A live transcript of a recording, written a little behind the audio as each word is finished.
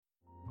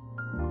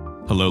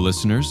Hello,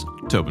 listeners.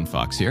 Tobin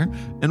Fox here,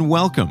 and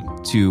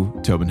welcome to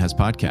Tobin Has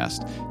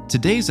Podcast.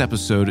 Today's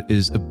episode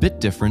is a bit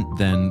different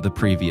than the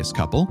previous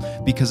couple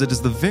because it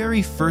is the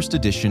very first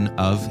edition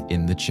of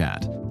In the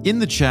Chat. In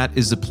the Chat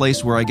is a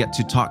place where I get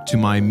to talk to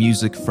my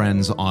music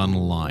friends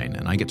online,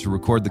 and I get to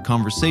record the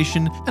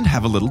conversation and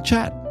have a little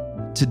chat.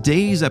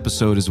 Today's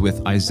episode is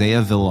with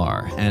Isaiah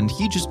Villar, and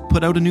he just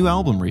put out a new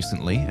album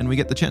recently, and we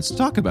get the chance to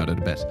talk about it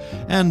a bit,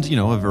 and,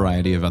 a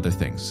variety of other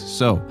things.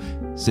 So,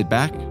 sit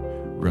back,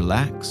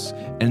 relax,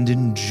 and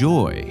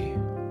enjoy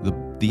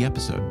the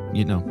episode.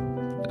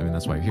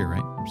 That's why you're here,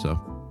 right? So,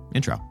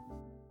 intro.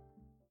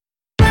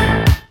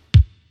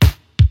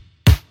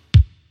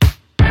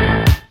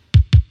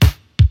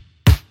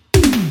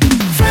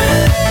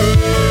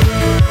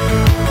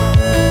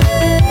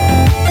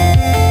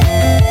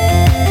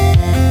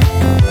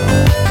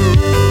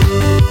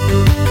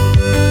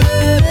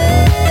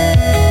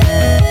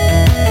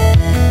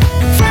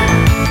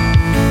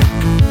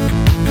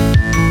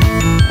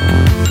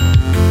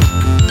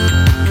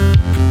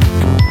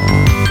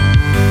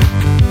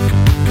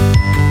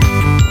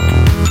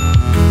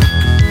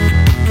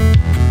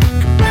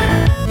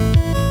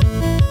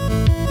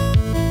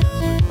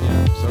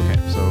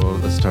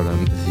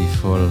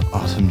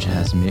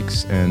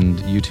 Mix, and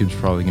YouTube's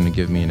probably going to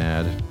give me an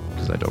ad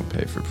because I don't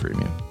pay for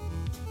premium.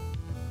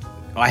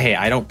 Hey,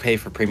 I don't pay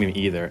for premium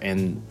either,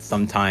 and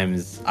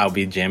sometimes I'll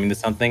be jamming to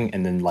something,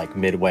 and then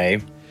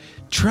midway,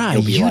 try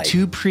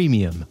YouTube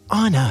Premium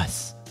on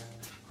us.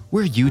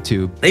 We're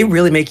YouTube. They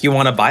really make you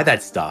want to buy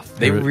that stuff.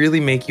 They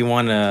really make you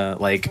want to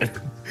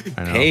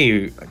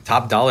pay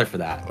top dollar for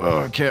that.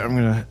 Okay, I'm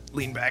gonna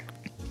lean back.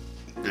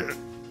 All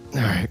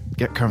right,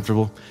 get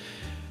comfortable.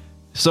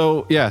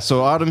 So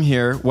Autumn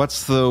here.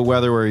 What's the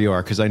weather where you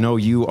are? Because I know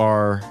you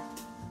are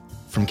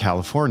from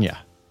California.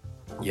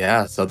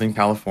 Yeah, Southern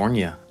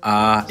California.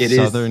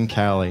 Southern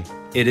Cali.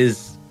 It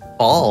is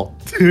fall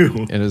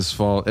too. It is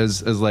fall.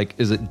 Is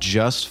it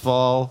just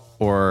fall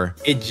or?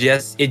 It's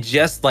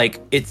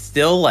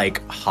still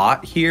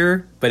hot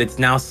here, but it's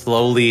now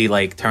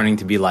slowly turning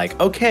to be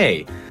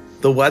okay,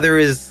 the weather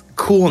is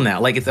cool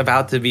now. It's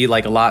about to be a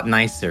lot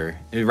nicer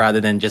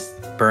rather than just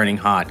burning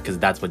hot, because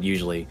that's what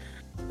usually.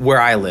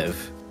 Where I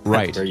live,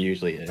 right? Where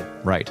usually is.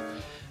 Right.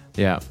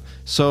 Yeah.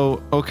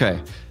 So,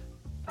 okay.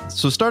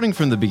 So starting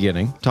from the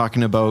beginning,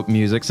 talking about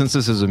music, since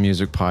this is a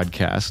music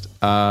podcast,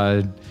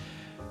 I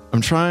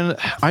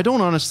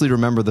don't honestly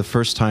remember the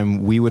first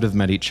time we would have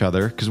met each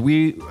other, because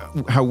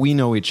how we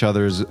know each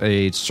other is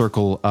a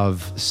circle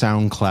of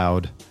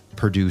SoundCloud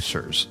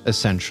producers,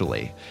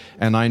 essentially.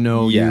 And I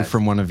know you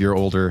from one of your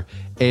older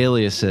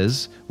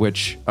aliases,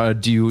 which,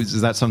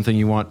 is that something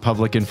you want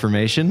public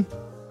information?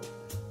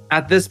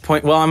 At this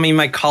point,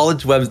 my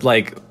college web's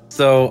I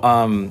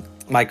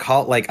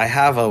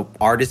have a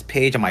artist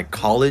page on my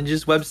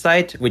college's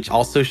website, which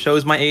also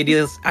shows my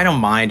alias. I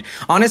don't mind.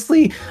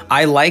 Honestly,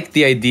 I like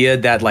the idea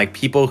that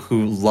people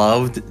who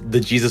loved the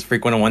Jesus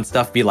Freak 101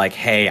 stuff be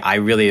hey, I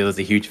really was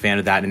a huge fan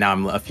of that, and now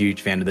I'm a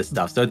huge fan of this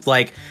stuff. So it's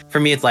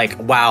for me, it's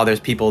wow, there's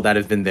people that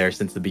have been there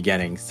since the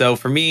beginning. So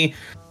for me,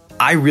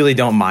 I really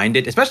don't mind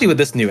it, especially with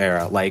this new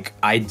era.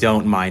 I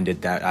don't mind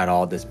it at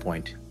all at this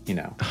point.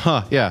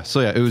 Yeah.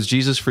 So it was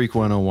Jesus Freak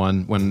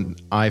 101 when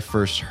I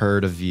first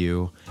heard of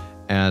you,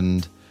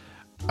 and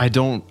I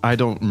don't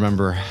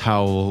remember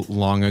how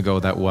long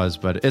ago that was,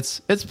 but it's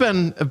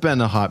been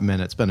a hot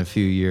minute. It's been a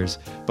few years,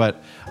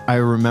 but I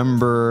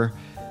remember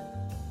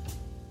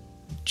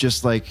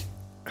just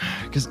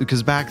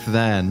because back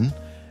then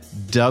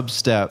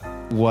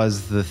dubstep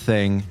was the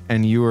thing,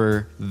 and you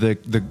were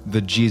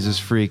the Jesus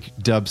Freak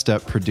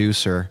dubstep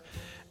producer,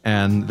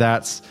 and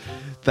that's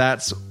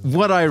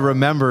what I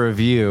remember of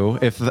you.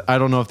 I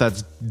don't know if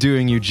that's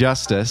doing you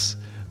justice,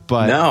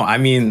 but no, I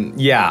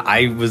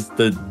was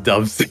the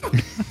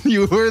dubstep.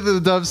 You were the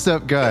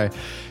dubstep guy.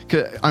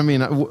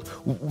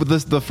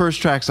 The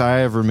first tracks I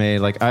ever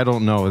made, I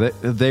don't know,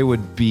 they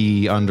would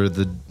be under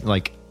the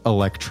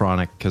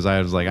electronic, because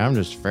I was I'm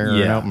just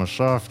figuring out my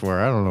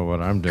software. I don't know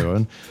what I'm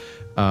doing.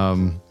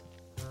 To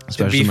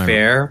be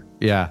fair,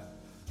 yeah,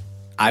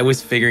 I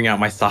was figuring out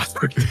my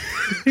software.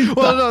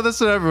 Well, no,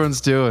 that's what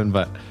everyone's doing,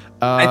 but.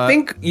 I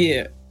think,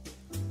 yeah.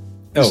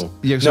 Oh,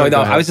 sorry,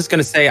 no. I was just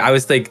gonna say, I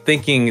was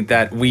thinking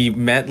that we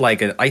met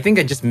I think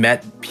I just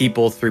met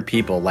people through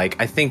people. I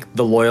think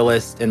the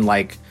Loyalist and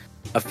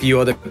a few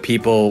other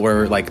people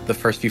were the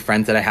first few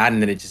friends that I had,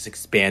 and then it just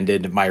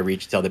expanded my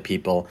reach to other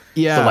people.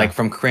 Yeah. So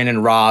from Corinne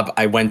and Rob,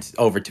 I went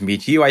over to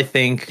meet you, I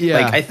think.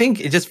 Yeah. I think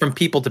it's just from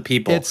people to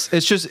people.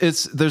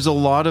 There's a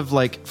lot of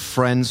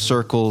friend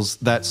circles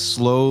that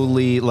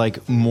slowly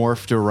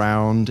morphed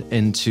around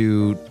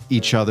into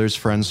each other's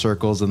friend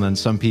circles, and then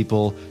some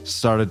people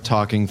started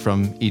talking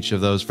from each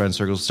of those friend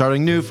circles,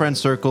 starting new friend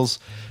circles.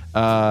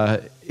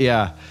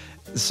 Yeah.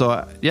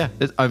 So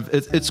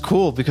it's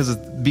cool because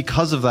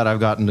of that I've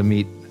gotten to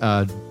meet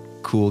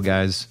cool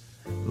guys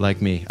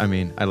like me. I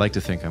mean, I like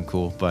to think I'm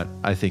cool, but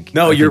I think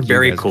you're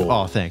very cool.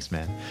 Oh, thanks,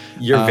 man.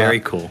 You're very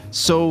cool.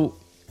 So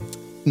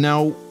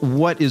now,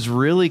 what is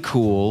really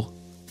cool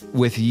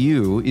with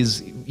you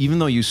is, even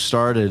though you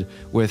started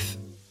with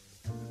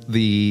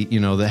the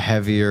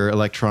heavier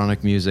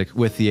electronic music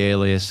with the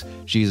alias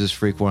Jesus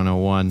Freak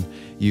 101,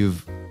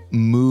 you've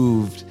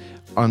moved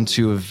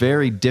onto a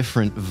very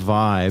different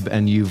vibe,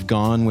 and you've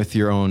gone with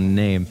your own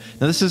name.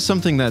 Now, this is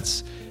something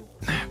that's,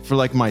 for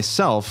like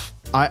myself,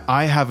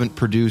 I haven't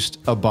produced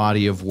a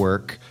body of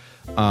work,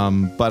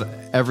 but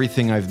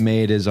everything I've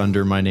made is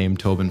under my name,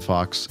 Tobin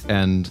Fox,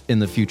 and in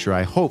the future,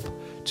 I hope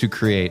to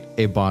create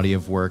a body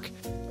of work,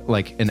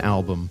 like an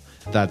album.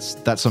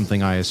 That's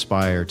something I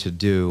aspire to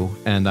do,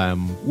 and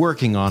I'm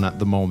working on at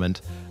the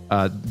moment,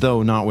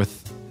 though not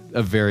with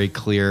a very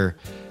clear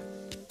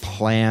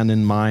plan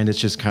in mind. It's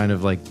just kind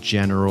of like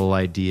general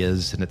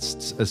ideas, and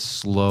it's a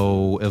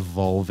slow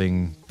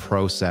evolving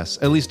process,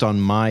 at least on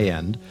my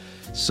end.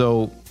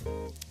 So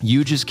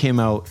you just came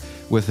out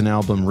with an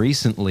album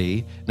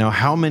recently. Now,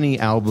 how many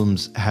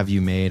albums have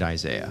you made,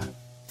 Isaiah?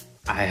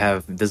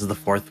 This is the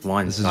fourth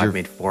one. I've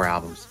made 4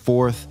 albums.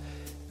 4th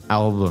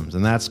albums,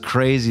 and that's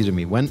crazy to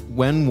me.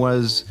 When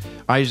was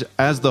I,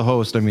 as the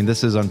host, I mean,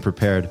 this is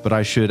unprepared, but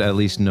I should at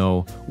least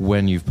know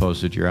when you've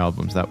posted your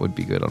albums. That would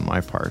be good on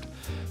my part.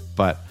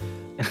 But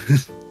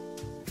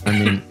I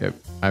mean,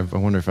 I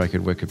wonder if I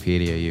could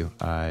Wikipedia you,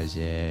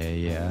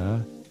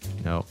 Isaiah.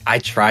 No, I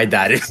tried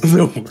that. It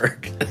doesn't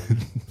work.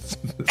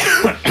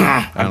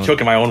 I'm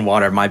choking my own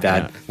water. My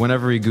bad. Yeah.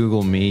 Whenever you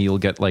Google me, you'll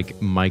get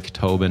like Mike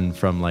Tobin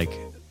from like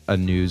a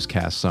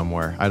newscast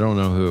somewhere. I don't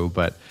know who,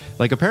 but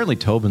like apparently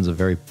Tobin's a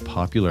very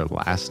popular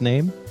last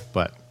name.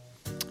 But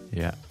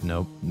yeah,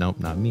 nope,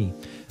 not me.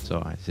 So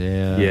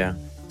Isaiah. Yeah.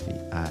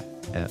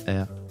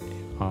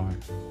 Villar.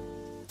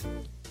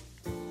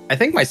 I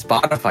think my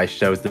Spotify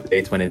shows the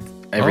dates when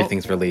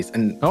everything's released.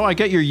 And I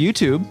get your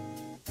YouTube.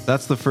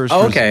 That's the first.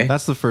 Okay.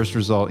 That's the first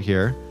result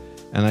here,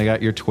 and I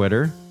got your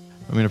Twitter.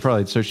 I mean, I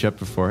probably searched you up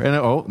before.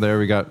 And there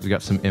we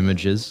got some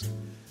images.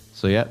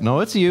 So yeah, no,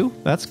 it's you.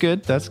 That's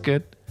good.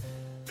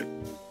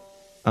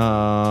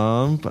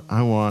 But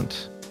I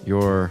want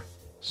your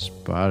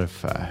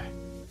Spotify.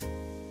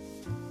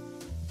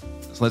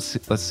 So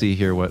let's see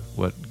here what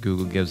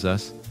Google gives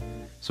us.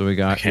 So we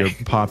got your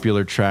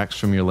popular tracks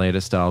from your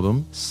latest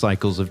album,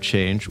 Cycles of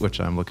Change,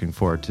 which I'm looking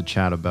forward to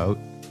chat about.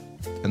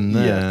 And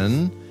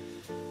then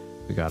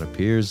we got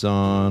appears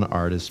on,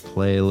 artist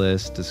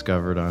playlist,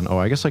 discovered on.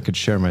 I guess I could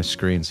share my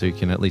screen so you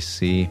can at least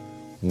see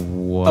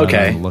what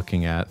I'm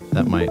looking at.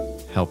 That might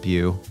help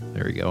you.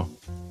 There we go.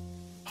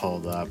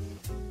 Hold up.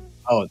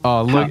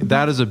 Oh, look,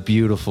 that is a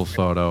beautiful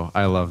photo.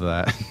 I love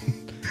that.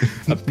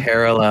 A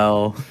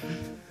parallel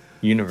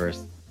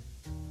universe.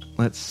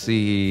 Let's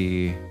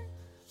see.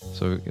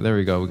 So there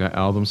we go. We got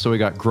albums. So we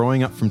got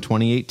Growing Up from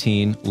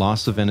 2018,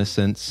 Loss of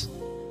Innocence,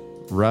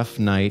 Rough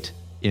Night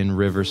in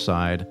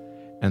Riverside,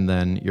 and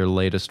then your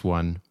latest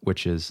one,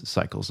 which is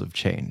Cycles of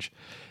Change.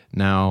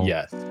 Now,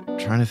 I'm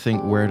trying to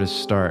think where to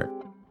start.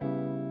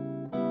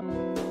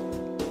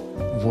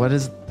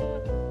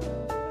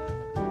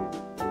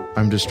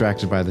 I'm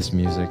distracted by this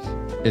music.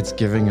 It's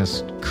giving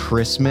us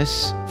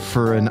Christmas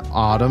for an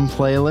autumn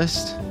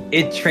playlist.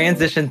 It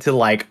transitioned to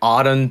like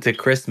autumn to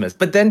Christmas.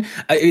 But then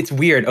it's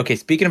weird. Okay,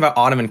 speaking about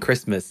autumn and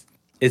Christmas,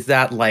 is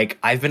that like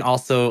I've been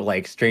also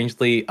like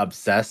strangely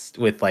obsessed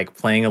with like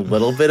playing a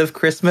little bit of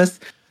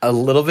Christmas a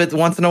little bit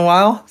once in a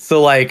while.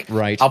 So like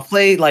I'll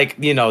play like,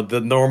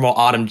 the normal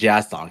autumn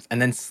jazz songs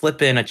and then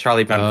slip in a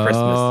Charlie Brown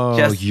Christmas.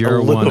 Just you're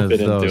a little one of bit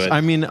those. into it.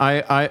 I mean,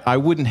 I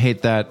wouldn't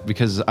hate that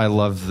because I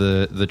love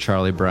the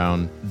Charlie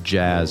Brown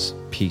jazz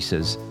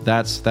pieces.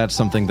 That's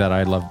something that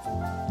I love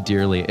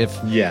dearly.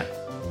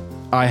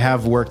 I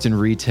have worked in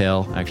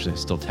retail. Actually, I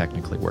still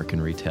technically work in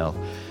retail.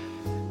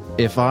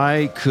 If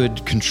I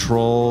could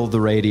control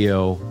the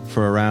radio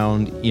for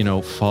around,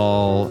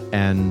 fall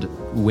and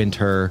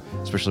winter,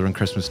 especially around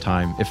Christmas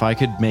time, if I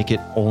could make it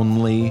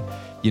only,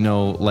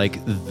 like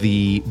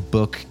the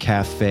book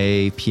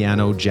cafe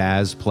piano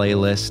jazz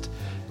playlist,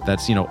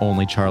 that's,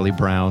 only Charlie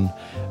Brown,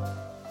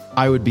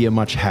 I would be a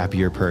much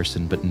happier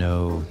person. But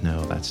no,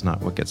 that's not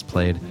what gets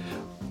played.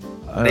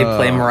 They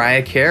play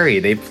Mariah Carey.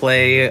 They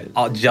play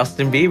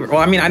Justin Bieber. Well,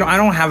 I mean, I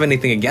don't have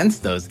anything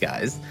against those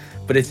guys,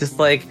 but it's just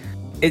like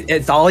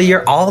it's all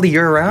year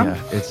round.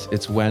 Yeah,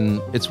 it's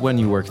when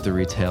you work the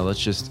retail. It's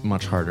just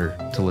much harder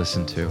to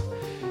listen to.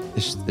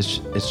 It's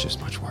just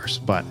much worse.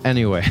 But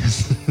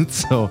anyways,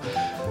 so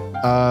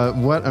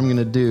what I'm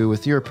gonna do,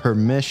 with your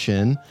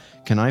permission,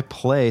 can I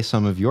play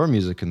some of your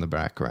music in the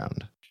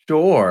background?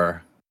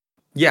 Sure.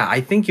 Yeah,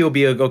 I think you'll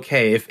be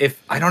okay.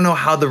 If I don't know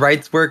how the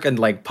rights work and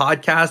like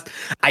podcast,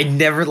 I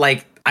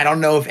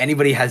don't know if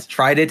anybody has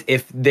tried it.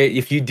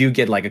 If you do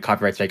get like a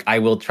copyright strike, I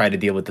will try to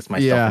deal with this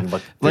myself and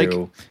look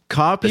through like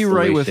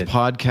copyright with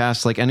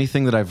podcasts, like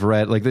anything that I've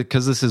read, like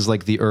because this is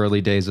like the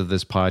early days of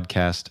this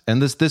podcast, and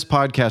this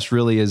podcast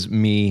really is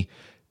me,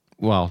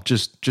 well,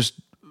 just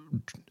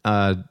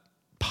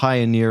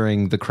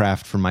pioneering the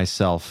craft for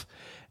myself.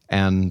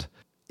 And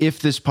if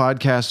this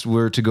podcast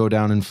were to go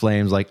down in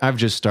flames, like I've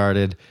just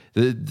started,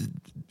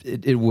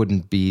 it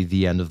wouldn't be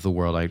the end of the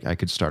world. I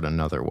could start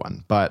another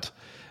one. But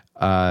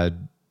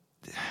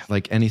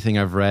like anything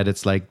I've read,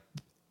 it's like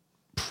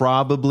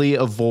probably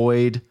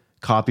avoid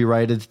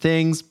copyrighted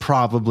things,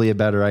 probably a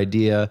better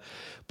idea,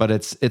 but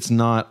it's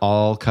not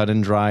all cut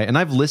and dry. And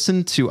I've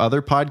listened to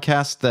other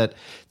podcasts that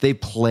they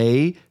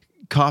play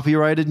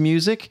copyrighted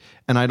music,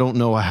 and I don't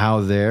know how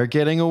they're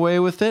getting away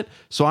with it.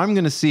 So I'm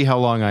going to see how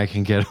long I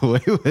can get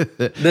away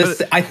with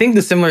it. I think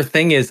the similar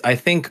thing is, I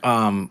think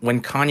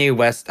when Kanye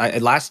West,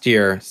 last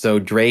year, so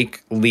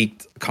Drake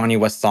leaked Kanye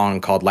West's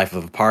song called Life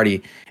of a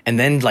Party, and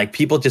then like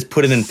people just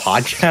put it in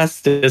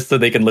podcasts just so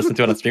they can listen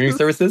to it on streaming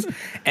services.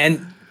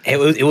 And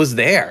it was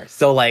there.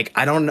 So like,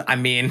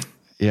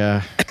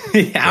 yeah,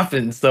 it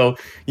happens. So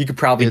you could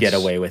probably get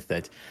away with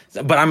it.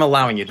 But I'm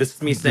allowing you. This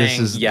is me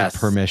saying yes.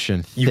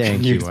 Permission.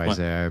 Thank you,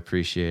 Isaiah. I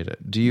appreciate it.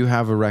 Do you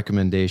have a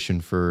recommendation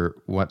for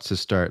what to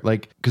start?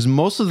 Like, because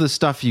most of the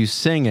stuff you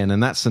sing in,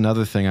 and that's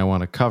another thing I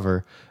want to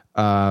cover.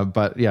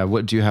 But yeah,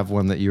 what do you have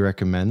one that you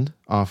recommend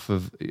off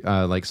of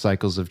like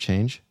Cycles of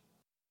Change?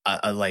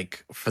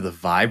 Like for the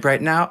vibe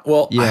right now?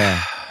 Well,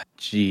 yeah.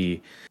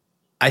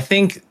 I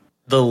think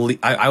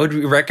I would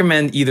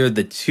recommend either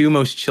the two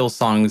most chill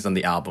songs on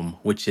the album,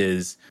 which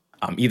is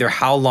either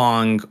How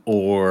Long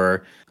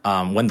or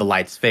When the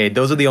Lights Fade.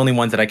 Those are the only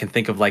ones that I can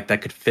think of like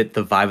that could fit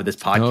the vibe of this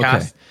podcast.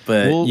 Okay.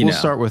 But we'll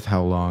start with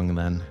How Long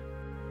then.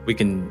 We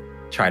can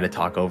try to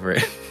talk over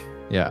it.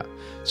 Yeah.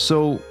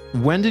 So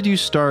when did you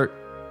start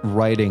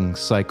writing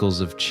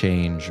Cycles of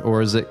Change,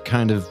 or is it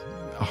kind of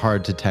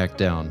hard to tack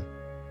down?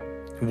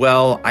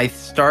 Well, I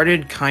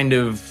started kind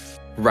of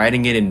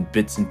writing it in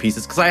bits and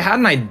pieces because I had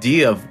an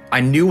idea I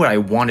knew what I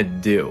wanted to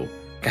do.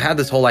 I had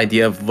this whole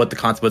idea of what the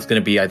concept was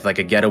going to be, like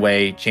a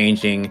getaway,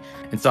 changing.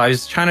 And so I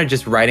was trying to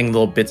just writing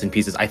little bits and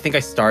pieces. I think I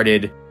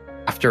started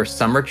after a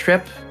summer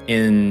trip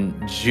in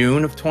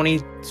June of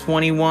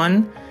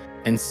 2021.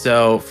 And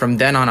so from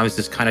then on, I was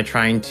just kind of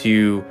trying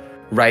to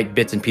write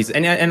bits and pieces.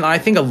 And I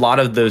think a lot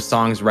of those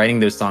songs, writing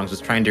those songs, was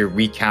trying to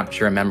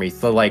recapture a memory.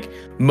 So like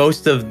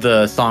most of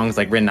the songs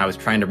like written, I was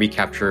trying to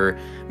recapture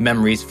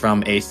memories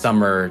from a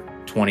summer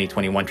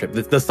 2021 trip.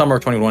 The summer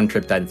 2021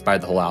 trip that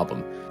inspired the whole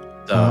album.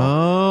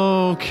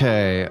 So,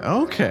 okay.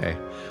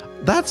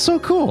 That's so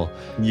cool.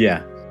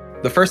 Yeah.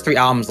 The first three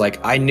albums,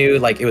 like I knew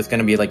like it was going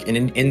to be like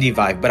an indie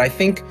vibe, but I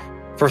think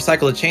for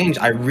Cycle of Change,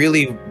 I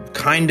really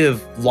kind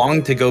of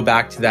longed to go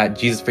back to that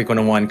Jesus Freak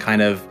 101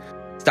 kind of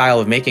style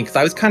of making, because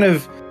I was kind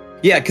of,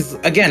 because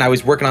again, I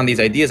was working on these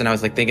ideas and I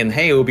was like thinking,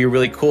 hey, it would be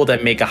really cool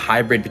to make a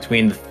hybrid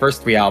between the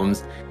first three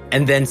albums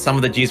and then some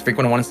of the Jesus Freak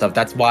 101 stuff.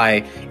 That's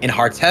why in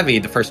Hearts Heavy,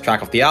 the first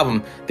track of the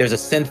album, there's a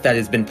synth that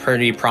has been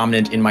pretty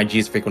prominent in my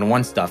Jesus Freak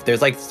 101 stuff.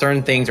 There's like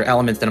certain things or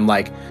elements that I'm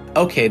like,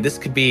 okay, this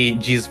could be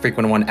Jesus Freak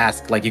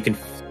 101-esque. Like you can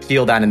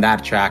feel that in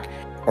that track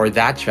or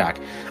that track.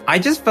 I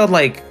just felt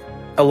like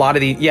a lot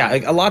of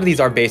these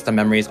are based on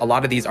memories. A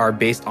lot of these are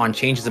based on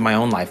changes in my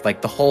own life.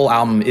 Like the whole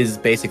album is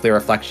basically a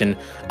reflection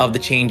of the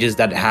changes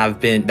that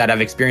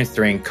I've experienced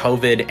during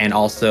COVID and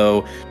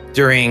also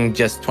during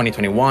just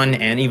 2021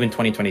 and even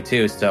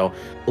 2022. So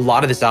a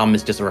lot of this album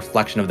is just a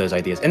reflection of those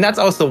ideas. And that's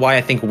also why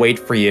I think Wait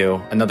For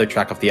You, another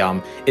track of the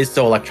album, is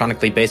so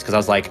electronically based, because I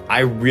was like, I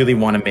really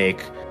want to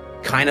make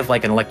kind of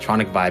like an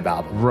electronic vibe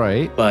album.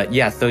 Right. But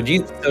yeah, so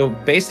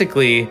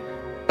basically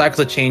Cycles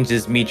of Change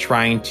is me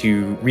trying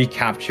to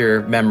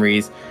recapture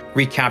memories,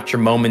 recapture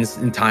moments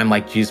in time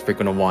like Jesus Freak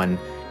 101,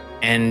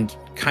 and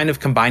kind of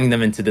combining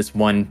them into this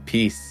one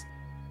piece.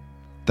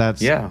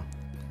 That's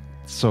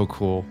so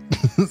cool.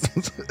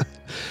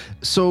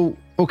 So,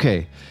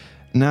 okay.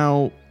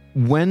 Now,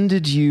 when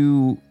did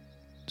you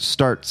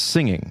start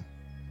singing?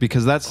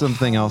 Because that's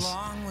something else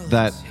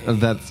that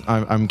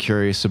I'm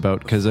curious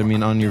about. Because I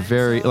mean, on your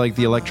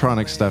the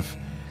electronic stuff,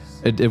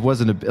 it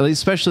wasn't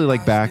especially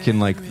like back in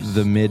like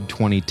the mid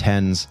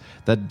 2010s.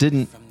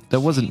 That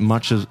wasn't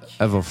much of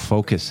a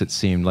focus. It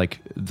seemed like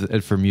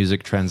for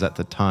music trends at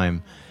the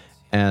time,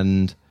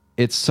 and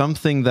it's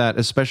something that,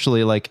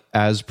 especially like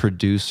as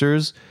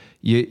producers,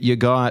 you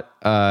got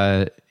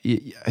I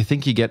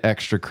think you get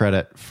extra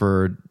credit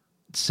for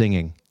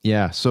singing.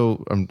 Yeah,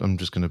 so I'm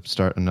just going to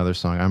start another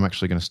song. I'm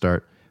actually going to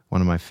start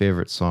one of my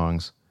favorite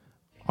songs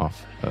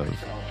off of the...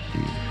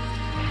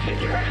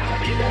 If you're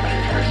happy that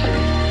I'm person,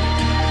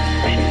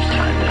 maybe it's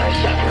time that I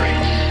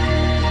separate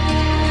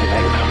and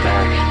then come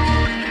back.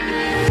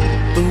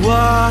 The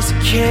walls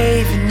are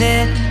caving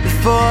in, the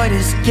void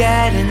is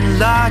getting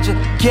larger,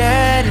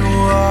 getting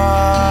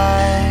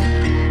wide.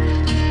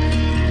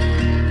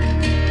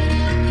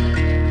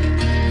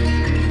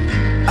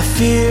 I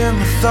feel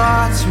my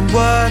thoughts and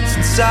words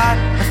inside,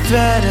 a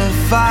thread of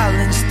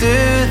violence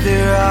through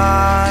their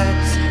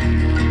eyes.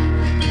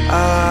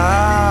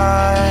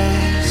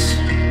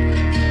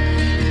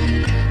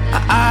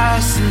 I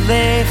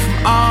isolate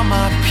from all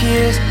my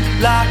peers,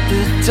 lock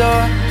the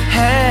door,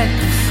 head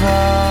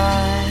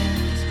confined.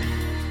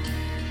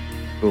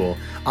 Cool.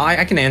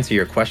 I can answer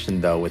your question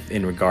though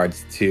in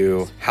regards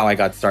to how I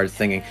got started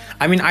singing.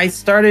 I mean, I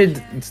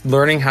started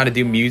learning how to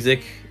do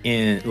music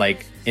in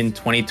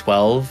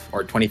 2012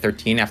 or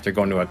 2013 after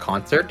going to a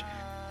concert.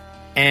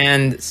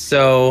 And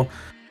so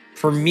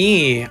for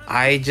me,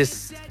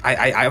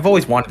 I've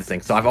always wanted to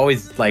sing. So I've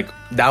always like,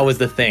 that was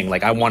the thing.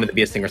 Like I wanted to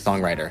be a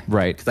singer-songwriter.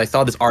 Right. Because I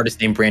saw this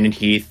artist named Brandon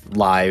Heath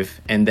live.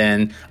 And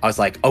then I was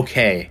like,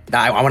 okay,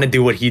 I want to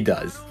do what he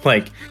does.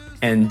 Like,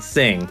 and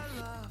sing.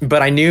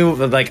 But I knew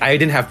like I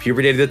didn't have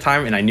puberty at the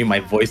time and I knew my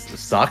voice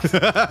sucked.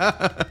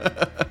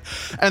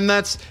 And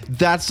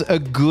that's a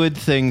good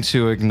thing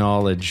to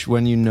acknowledge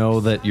when you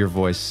know that your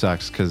voice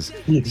sucks, because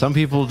some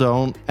people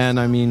don't. And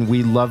I mean,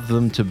 we love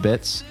them to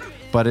bits.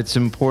 But it's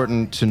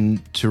important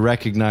to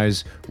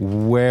recognize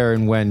where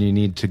and when you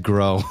need to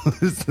grow.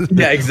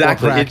 Yeah,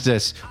 exactly. Or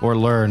practice or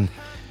learn.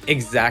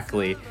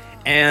 Exactly.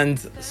 And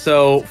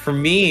so for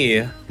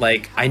me,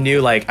 like I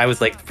knew, like I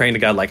was like praying to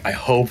God, like I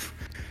hope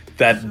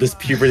that this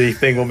puberty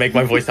thing will make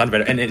my voice sound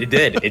better. And it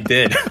did. It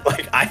did.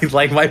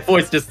 Like my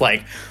voice just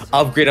like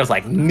upgraded. I was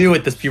like, knew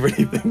it, this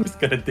puberty thing was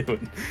gonna do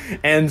it.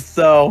 And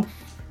so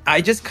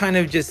I just kind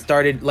of just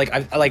started like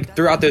I like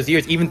throughout those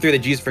years, even through the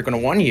Jesus Freak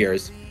 101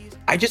 years,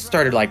 I just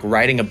started like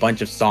writing a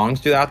bunch of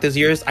songs throughout those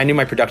years. I knew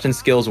my production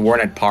skills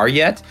weren't at par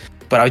yet,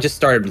 but I just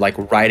started like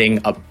writing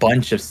a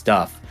bunch of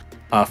stuff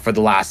for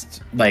the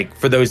last, like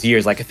for those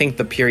years. Like I think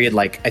the period,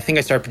 like I think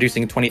I started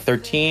producing in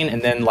 2013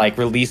 and then like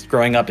released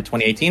Growing Up in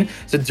 2018.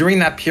 So during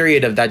that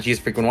period of that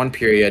Jesus Freak 101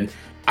 period,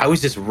 I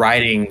was just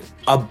writing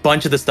a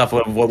bunch of the stuff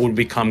of what would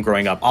become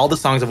Growing Up. All the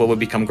songs of what would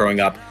become Growing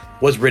Up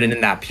was written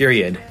in that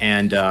period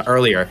and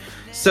earlier.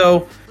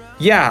 So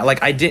yeah,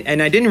 like I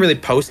didn't really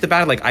post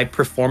about it. Like I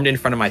performed in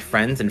front of my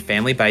friends and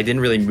family, but I didn't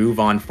really move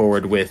on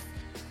forward with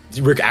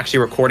actually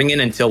recording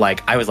it until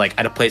like I was like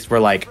at a place where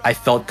like I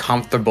felt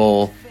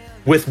comfortable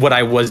with what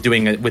I was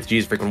doing with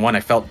Jesus Freak 101. I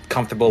felt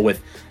comfortable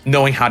with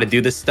knowing how to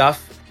do this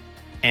stuff.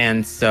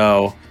 And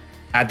so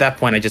at that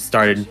point I just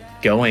started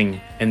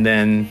going, and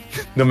then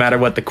no matter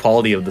what the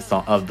quality of the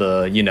song, of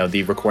the, you know,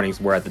 the recordings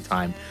were at the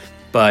time,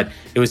 but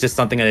it was just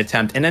something, an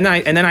attempt. And then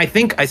I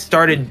think I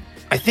started,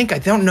 I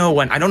don't know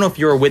if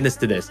you're a witness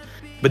to this,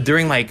 but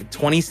during like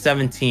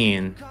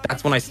 2017,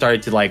 that's when I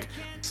started to like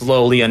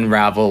slowly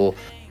unravel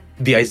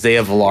the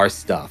Isaiah Villar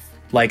stuff.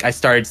 Like I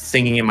started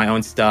singing in my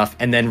own stuff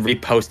and then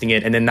reposting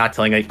it and then not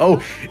telling like,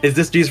 oh, is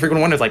this Jesus Freak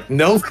 101? It's like,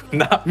 no,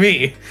 not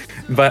me.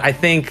 But I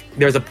think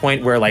there's a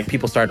point where like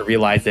people started to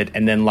realize it,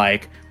 and then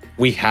like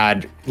we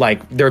had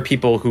like, there were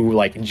people who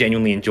like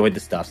genuinely enjoyed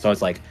the stuff. So I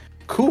was like,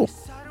 cool.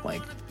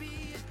 Like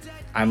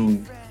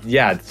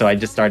so I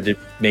just started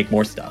to make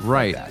more stuff.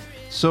 Right. Like that.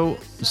 So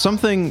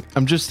something,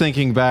 I'm just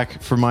thinking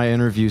back for my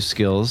interview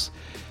skills,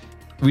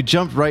 we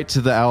jumped right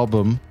to the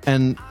album,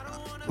 and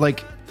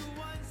like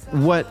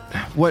what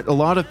a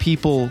lot of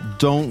people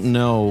don't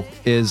know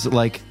is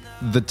like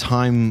the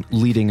time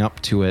leading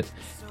up to it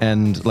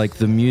and like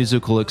the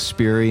musical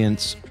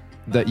experience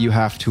that you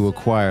have to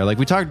acquire. Like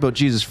we talked about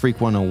Jesus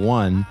Freak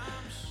 101,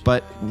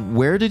 but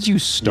where did you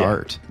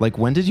start? Yeah. Like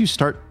when did you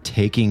start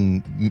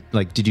taking,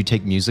 like did you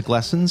take music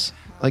lessons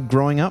like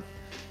growing up?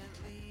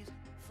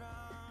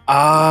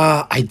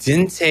 I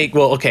didn't take,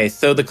 well, okay,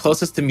 so the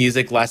closest to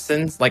music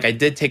lessons, like I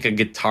did take a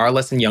guitar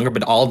lesson younger,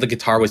 but all of the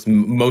guitar was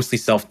mostly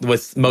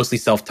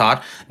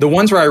self-taught. The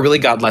ones where I really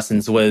got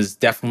lessons was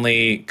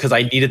definitely because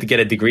I needed to get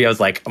a degree. I was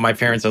like, my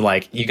parents are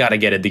like, you got to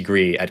get a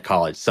degree at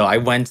college. So I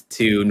went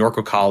to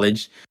Norco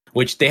College,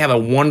 which they have a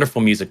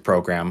wonderful music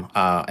program,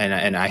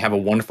 and I have a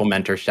wonderful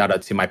mentor. Shout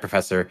out to my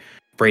professor,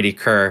 Brady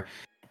Kerr.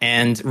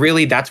 And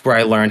really, that's where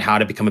I learned how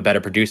to become a better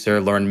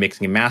producer, learn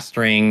mixing and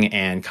mastering,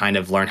 and kind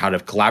of learn how to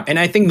collaborate. And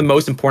I think the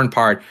most important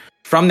part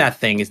from that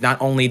thing is not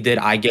only did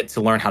I get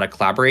to learn how to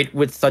collaborate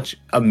with such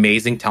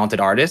amazing, talented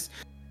artists,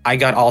 I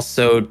got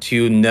also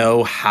to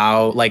know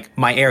how, like,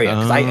 my area.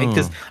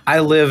 Because I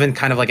live in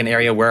kind of like an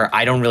area where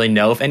I don't really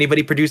know if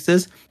anybody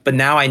produces. But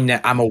now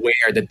I'm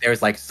aware that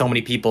there's, like, so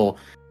many people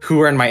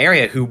who are in my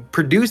area who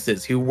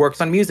produces, who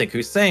works on music,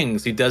 who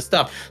sings, who does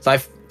stuff.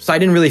 So I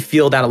didn't really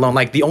feel that alone.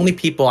 Like the only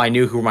people I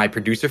knew who were my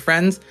producer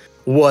friends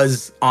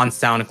was on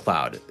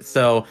SoundCloud.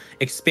 So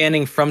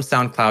expanding from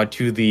SoundCloud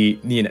to the,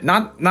 you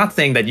know, not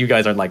saying that you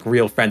guys are like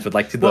real friends, but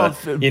like to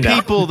the, you know,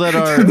 people that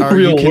are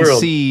you can world.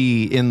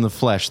 See in the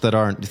flesh that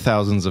aren't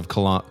thousands of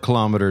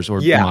kilometers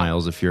or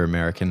miles if you're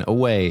American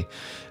away.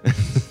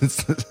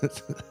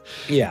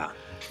 Yeah,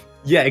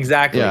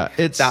 exactly. Yeah,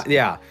 it's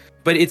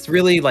but it's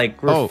really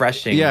like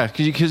refreshing.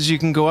 Because you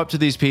can go up to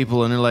these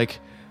people and they're like,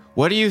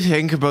 what do you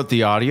think about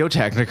the Audio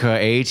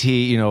Technica AT,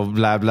 you know,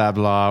 blah, blah,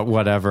 blah,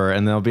 whatever.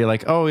 And they'll be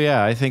like, oh,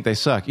 yeah, I think they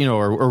suck, you know,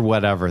 or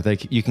whatever.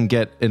 You can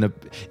get in a...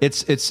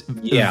 It's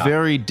a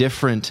very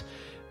different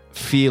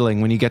feeling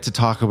when you get to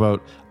talk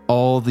about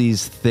all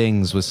these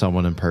things with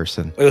someone in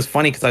person. It was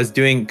funny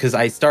because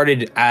I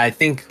started, I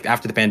think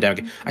after the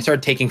pandemic, I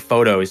started taking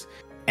photos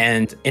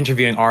and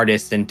interviewing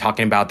artists and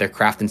talking about their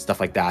craft and stuff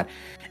like that.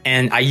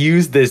 And I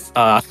used this...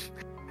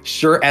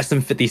 Shure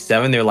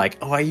SM57. They're like,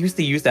 oh, I used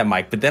to use that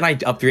mic, but then I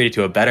upgraded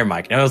to a better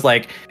mic. And I was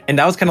like, and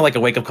that was kind of like a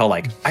wake up call.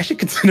 Like, I should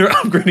consider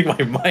upgrading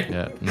my mic.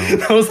 Yeah, no.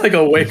 That was like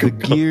a wake up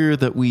call. The gear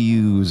that we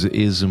use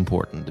is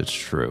important. It's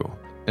true.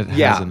 It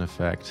has an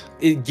effect.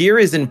 Gear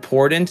is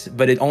important,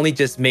 but it only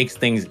just makes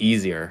things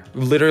easier.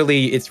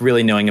 Literally, it's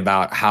really knowing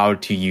about how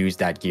to use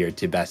that gear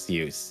to best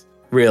use.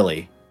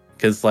 really,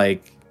 because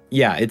like,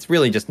 yeah, it's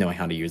really just knowing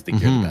how to use the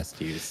gear the best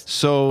to use.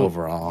 So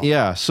overall,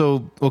 yeah.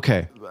 So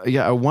okay,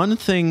 yeah. One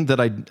thing that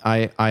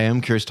I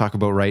am curious to talk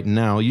about right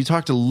now. You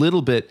talked a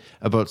little bit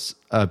about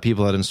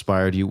people that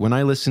inspired you. When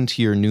I listen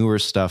to your newer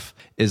stuff,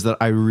 is that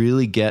I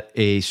really get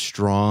a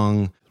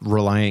strong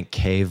Reliant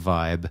K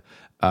vibe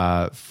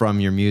from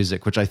your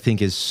music, which I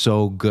think is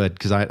so good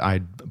because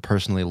I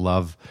personally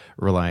love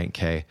Reliant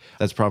K.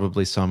 That's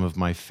probably some of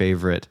my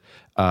favorite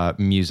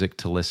music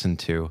to listen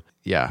to.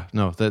 Yeah,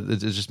 no, it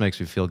just makes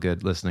me feel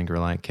good listening to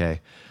Reliant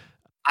K.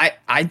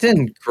 I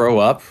didn't grow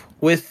up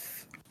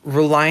with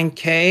Reliant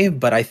K,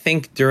 but I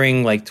think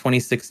during like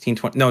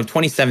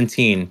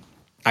 2017,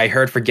 I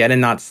heard Forget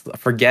and Not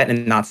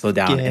Slow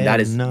Down, and that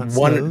is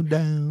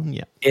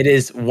It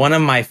is one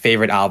of my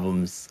favorite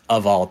albums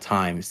of all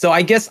time. So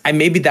I guess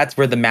maybe that's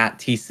where the Matt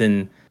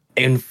Thiessen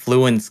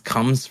influence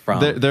comes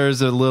from.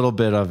 There's a little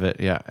bit of it,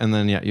 yeah. And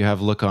then you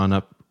have Look On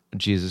Up,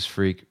 Jesus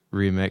Freak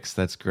remix.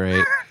 That's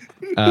great.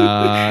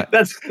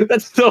 That's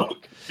so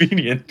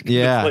convenient.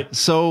 Yeah. Like,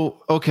 so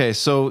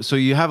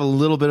you have a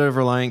little bit of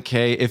Reliant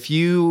K. If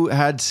you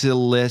had to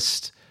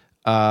list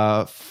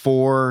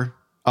 4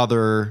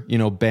 other,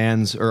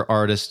 bands or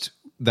artists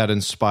that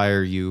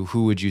inspire you,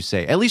 who would you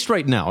say? At least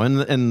right now.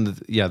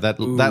 And yeah, that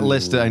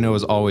list I know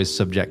is always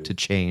subject to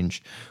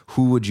change.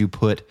 Who would you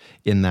put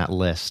in that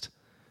list?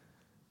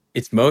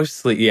 It's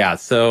mostly, yeah.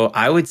 So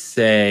I would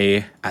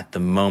say at the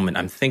moment,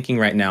 I'm thinking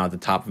right now at the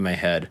top of my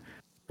head,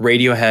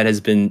 Radiohead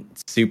has been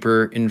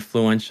super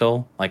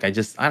influential. Like I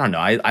don't know.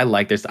 I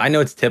like this. I know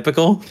it's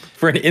typical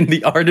for an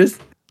indie artist,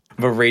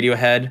 but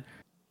Radiohead,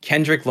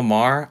 Kendrick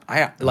Lamar,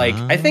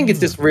 I think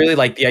it's just really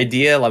like the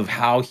idea of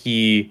how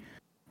he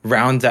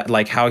rounds out,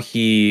 like how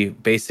he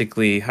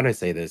basically, how do I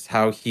say this?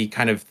 How he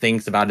kind of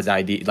thinks about his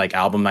idea, like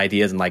album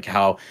ideas, and like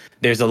how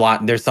there's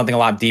something a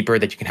lot deeper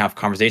that you can have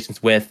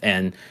conversations with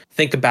and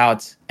think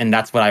about. And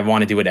that's what I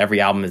want to do with every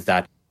album, is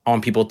that I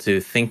want people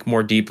to think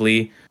more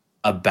deeply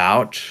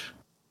about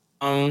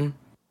the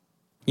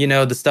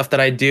stuff that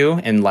I do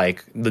and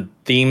like the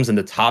themes and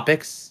the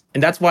topics.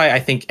 And that's why I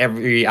think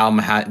every album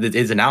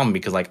is an album,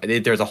 because like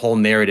there's a whole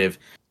narrative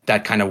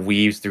that kind of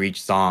weaves through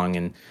each song.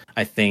 And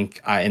I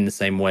think in the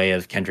same way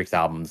as Kendrick's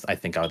albums, I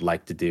think I would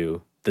like to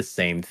do the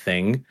same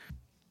thing.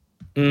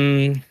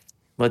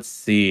 Let's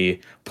see.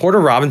 Porter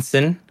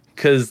Robinson,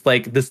 because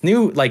like this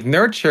new, like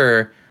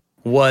Nurture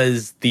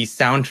was the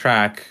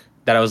soundtrack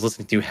that I was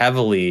listening to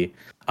heavily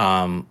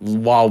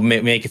while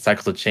making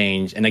Cycles of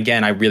Change. And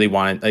again, I really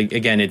wanted, like,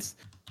 again, it's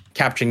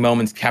capturing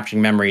moments,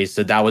 capturing memories.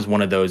 So that was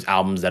one of those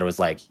albums that was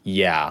like,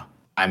 yeah,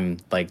 I'm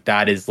like,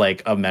 that is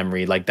like a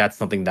memory. Like that's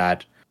something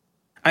that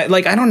I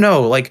don't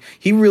know, like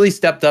he really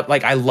stepped up.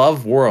 Like I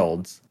love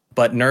Worlds,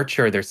 but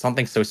Nurture, there's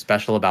something so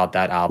special about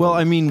that album. Well,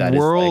 I mean,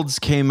 Worlds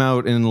came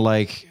out in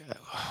like,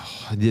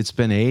 it's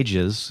been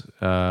ages.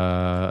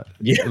 Yeah.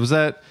 Was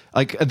that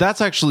like, that's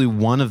actually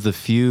one of the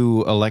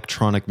few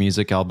electronic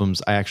music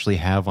albums I actually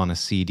have on a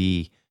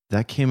CD.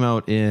 That came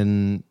out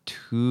in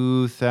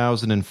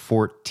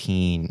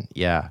 2014.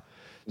 Yeah.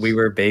 We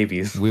were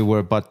babies. We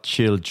were but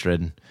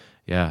children.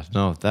 Yeah.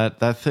 No,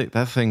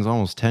 that thing's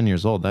almost 10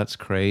 years old. That's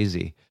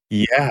crazy.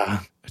 Yeah.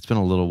 It's been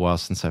a little while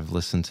since I've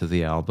listened to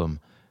the album.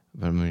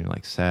 But I mean,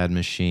 like Sad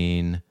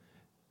Machine,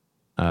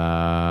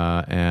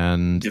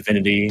 and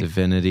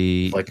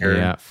Divinity, Flicker.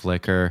 Yeah,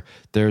 Flicker.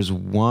 There's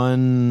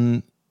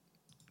one,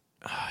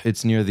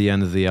 it's near the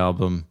end of the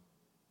album.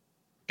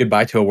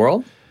 Goodbye to a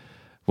World?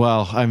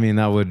 Well, I mean,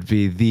 that would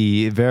be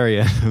the very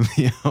end of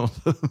the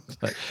album.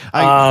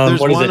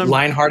 What is it,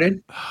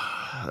 Lionhearted?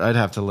 I'd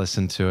have to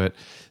listen to it.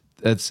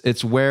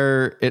 It's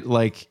where it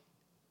like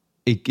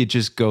it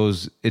just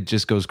goes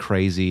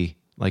crazy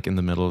like in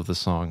the middle of the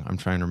song. I'm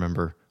trying to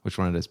remember which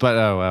one it is, but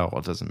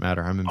it doesn't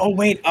matter. I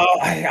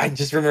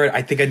just remembered.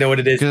 I think I know what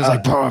it is. It's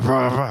like bah,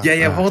 bah, bah.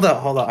 Yeah. Hold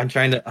up. I'm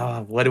trying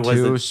to. What it was?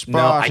 To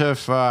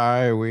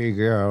Spotify we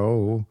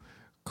go.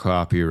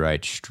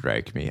 Copyright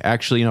strike me.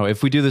 Actually,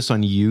 if we do this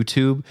on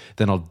YouTube,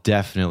 then I'll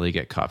definitely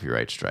get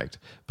copyright striked.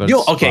 But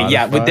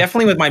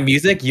definitely with my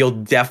music, you'll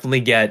definitely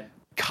get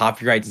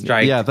copyright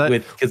strike. Yeah,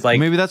 because like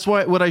maybe that's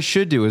what I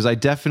should do is I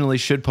definitely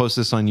should post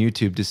this on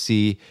YouTube to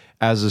see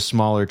as a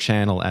smaller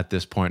channel at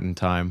this point in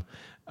time.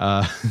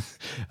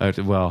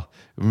 Well,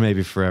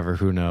 maybe forever.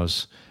 Who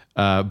knows?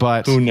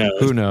 But who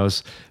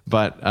knows?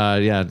 But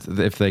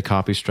if they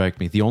copy strike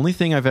me, the only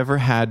thing I've ever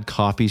had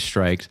copy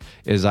striked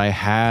is I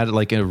had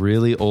like a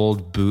really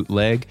old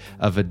bootleg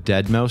of a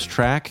Deadmau5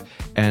 track,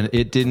 and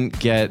it didn't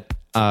get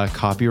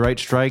copyright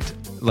striked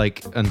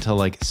like until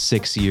like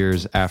 6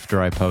 years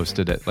after I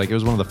posted it. Like it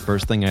was one of the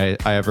first thing I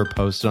ever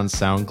posted on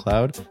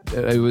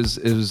SoundCloud. It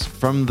was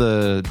from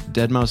the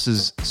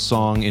Deadmau5's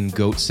song in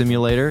Goat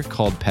Simulator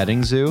called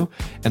Petting Zoo,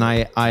 and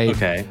I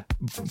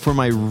for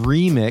my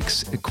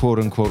remix, quote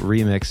unquote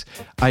remix,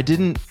 I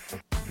didn't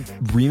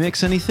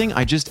remix anything.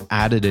 I just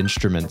added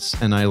instruments,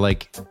 and I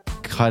like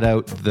cut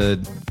out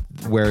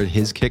where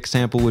his kick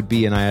sample would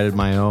be, and I added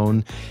my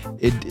own.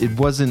 It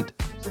wasn't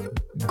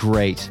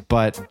great,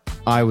 but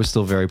I was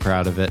still very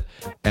proud of it.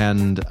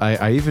 And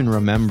I even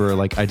remember,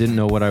 like, I didn't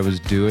know what I was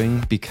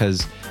doing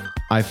because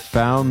I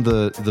found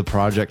the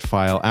project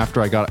file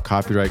after I got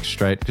copyright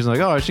strike, because I'm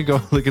like, oh, I should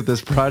go look at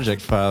this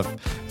project file.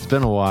 It's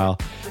been a while.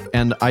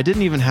 And I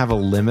didn't even have a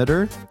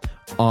limiter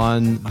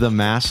on the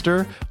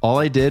master. All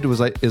I did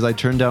was I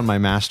turned down my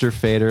master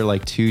fader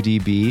like 2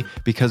 dB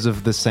because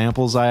of the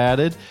samples I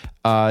added.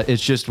 It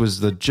just was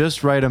the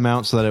just right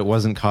amount so that it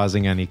wasn't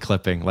causing any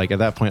clipping. Like at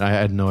that point, I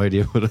had no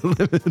idea what a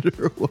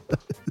limiter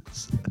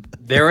was.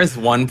 There was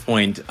one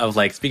point of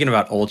like, speaking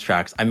about old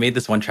tracks, I made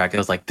this one track that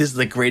was like, this is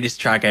the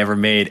greatest track I ever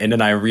made. And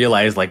then I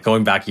realized, like,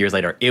 going back years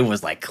later, it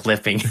was like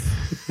clipping.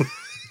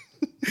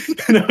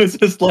 And I was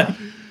just like,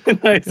 and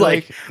I was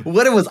like,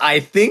 what was I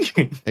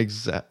thinking?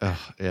 Exactly.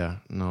 Yeah.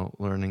 No,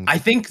 learning. I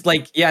think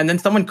like, yeah. And then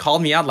someone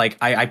called me out. Like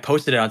I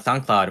posted it on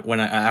SoundCloud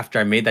after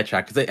I made that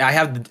track. Cause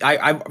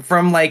I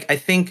from like, I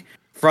think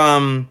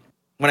from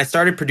when I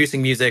started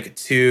producing music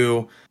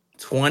to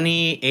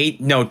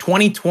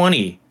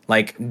 2020,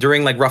 like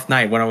during like Rough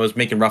Night, when I was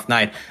making Rough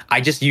Night, I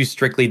just used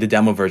strictly the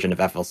demo version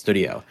of FL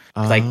Studio.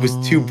 Like it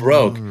was too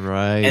broke.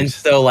 Right. And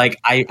so like,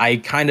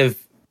 I kind of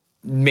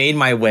made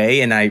my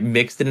way and I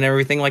mixed it and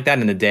everything like that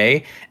in a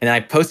day, and then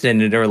I posted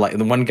it, and there were like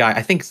the one guy,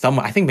 I think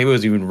maybe it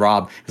was even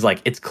Rob, was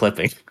like, it's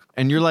clipping.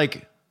 And you're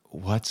like,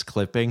 what's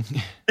clipping?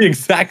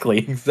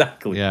 Exactly.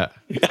 Yeah.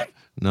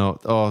 No.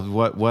 Oh,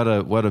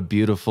 what a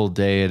beautiful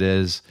day it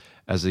is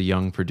as a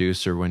young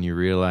producer when you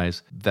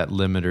realize that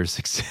limiters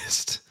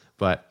exist.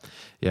 But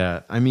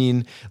yeah, I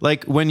mean,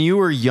 like when you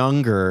were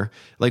younger,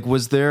 like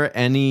was there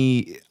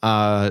any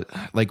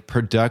like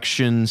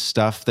production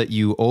stuff that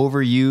you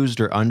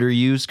overused or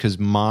underused? Because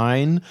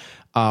mine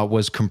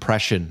was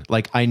compression.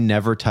 Like I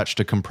never touched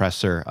a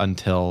compressor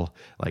until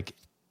like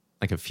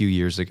a few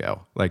years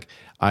ago. Like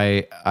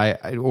I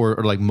or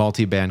like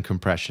multi-band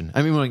compression.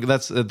 I mean, like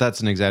that's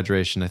an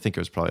exaggeration. I think it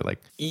was probably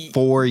like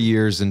 4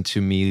 years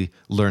into me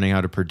learning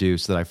how to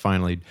produce that I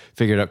finally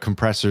figured out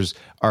compressors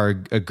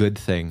are a good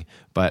thing.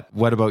 But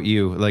what about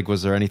you? Like,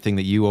 was there anything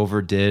that you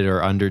overdid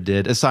or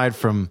underdid aside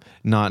from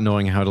not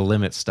knowing how to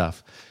limit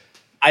stuff?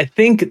 I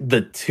think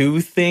the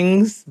two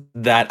things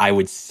that I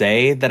would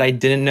say that I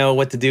didn't know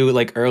what to do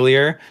like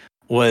earlier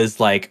was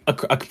like a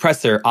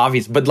compressor,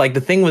 obvious. But like the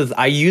thing was,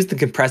 I used the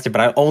compressor,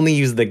 but I only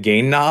used the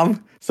gain knob.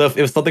 So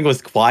if something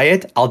was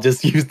quiet, I'll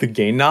just use the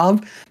gain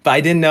knob. But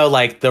I didn't know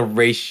like the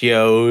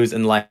ratios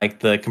and like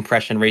the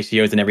compression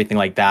ratios and everything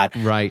like that.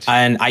 Right.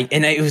 And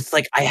it was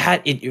like I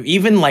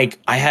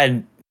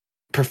had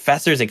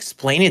professors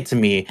explain it to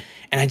me,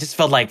 and I just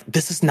felt like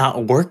this is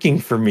not working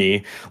for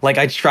me. Like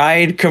I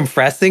tried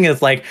compressing,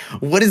 it's like,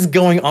 what is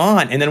going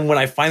on? And then when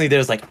I finally did, it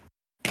was like,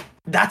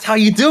 that's how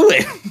you do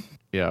it.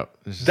 Yeah.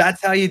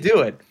 That's how you do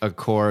it. A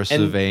chorus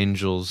of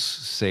angels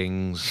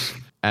sings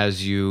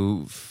as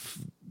you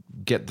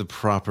get the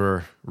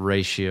proper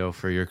ratio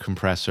for your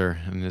compressor.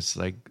 And it's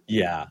like,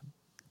 yeah,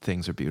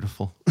 things are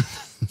beautiful.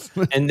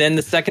 And then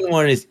the second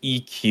one is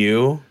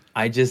EQ.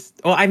 I've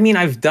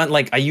done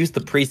like, I use the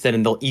preset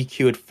and they'll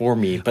EQ it for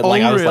me. But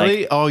like, I was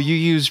really? like, oh, you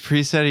use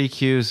preset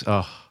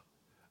EQs?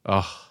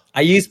 Oh.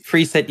 I use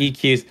preset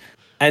EQs.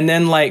 And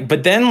then like,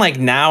 but then like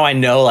now I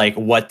know like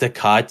what to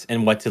cut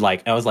and what to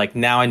like, I was like,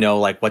 now I know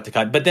like what to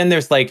cut. But then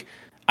there's like,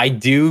 I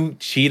do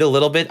cheat a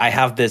little bit. I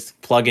have this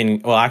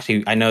plugin. Well,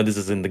 actually, I know this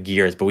is in the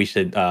gears, but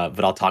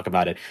but I'll talk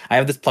about it. I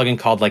have this plugin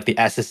called like the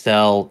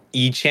SSL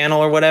E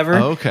channel or whatever.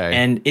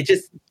 Okay.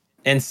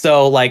 And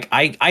so like,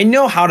 I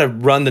know how to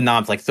run the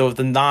knobs. Like, so if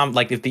the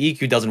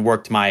EQ doesn't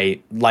work to my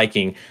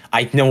liking,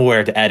 I know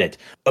where to edit.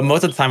 But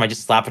most of the time I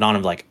just slap it on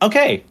and be like,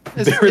 okay,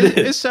 there it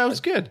is. It sounds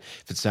good.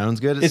 If it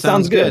sounds good, it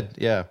sounds good.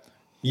 Yeah.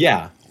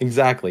 Yeah,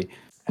 exactly.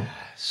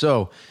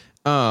 So,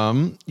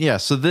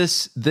 so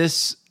this,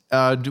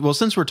 well,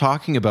 since we're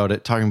talking about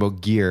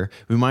gear,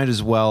 we might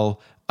as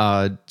well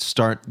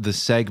start the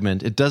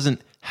segment. It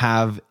doesn't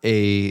have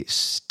a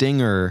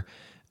stinger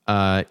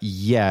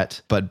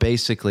yet, but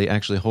basically,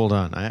 actually, hold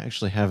on. I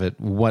actually have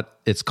what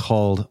it's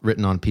called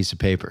written on a piece of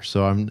paper.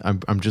 So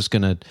I'm just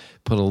gonna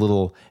put a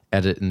little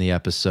edit in the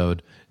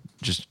episode.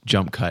 Just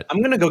jump cut.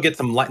 I'm gonna go get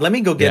some light. Let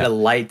me go get a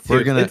light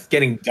too. It's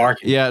getting dark.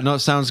 Yeah, no, it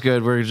sounds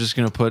good. We're just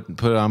gonna put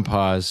it on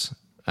pause.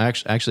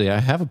 Actually, I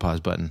have a pause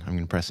button. I'm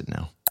gonna press it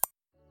now.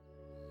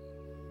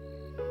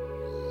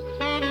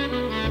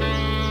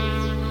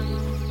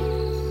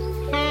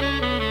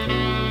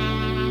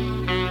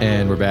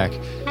 And we're back.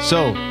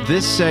 So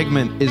this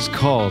segment is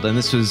called, and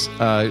this was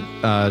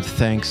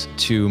thanks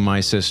to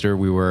my sister.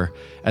 We were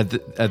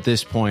at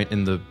this point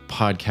in the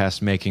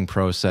podcast making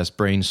process,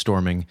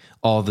 brainstorming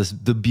all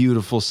the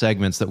beautiful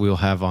segments that we will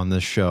have on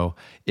this show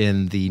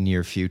in the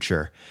near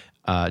future,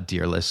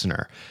 dear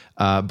listener.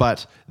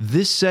 But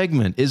this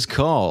segment is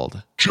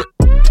called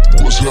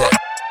What's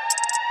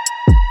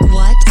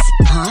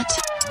hot?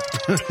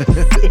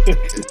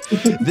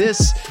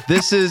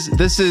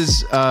 This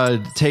is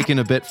taken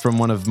a bit from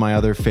one of my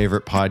other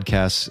favorite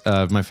podcasts.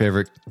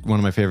 One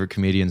of my favorite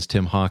comedians,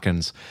 Tim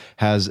Hawkins,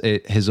 has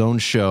his own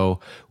show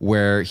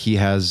where he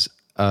has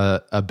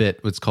a bit.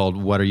 It's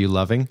called "What Are You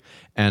Loving,"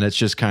 and it's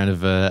just kind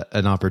of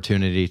an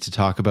opportunity to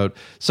talk about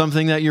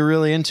something that you're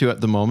really into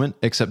at the moment.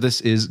 Except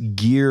this is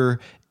Gear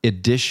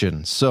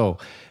Edition. So,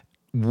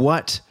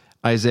 what,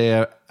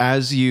 Isaiah,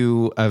 as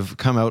you have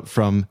come out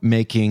from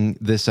making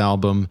this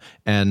album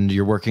and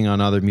you're working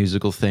on other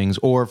musical things,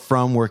 or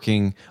from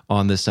working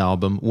on this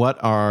album, what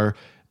are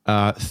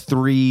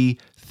 3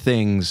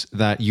 things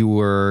that you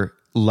were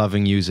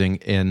loving using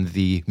in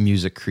the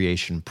music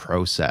creation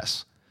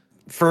process?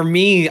 For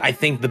me, I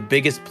think the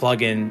biggest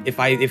plugin,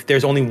 if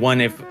there's only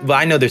one,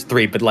 I know there's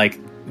 3, but like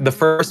the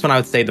first one I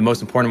would say the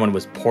most important one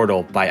was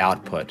Portal by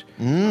Output.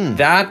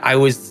 That I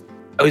was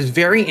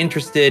very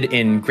interested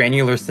in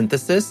granular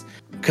synthesis,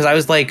 because I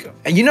was like,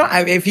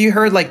 if you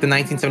heard like the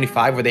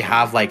 1975 where they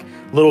have like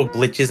little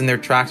glitches in their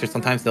tracks, or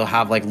sometimes they'll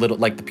have like little,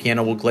 like the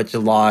piano will glitch a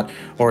lot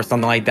or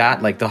something like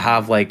that. Like they'll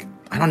have like,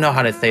 I don't know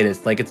how to say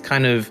this, like it's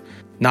kind of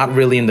not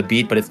really in the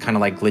beat, but it's kind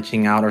of like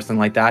glitching out or something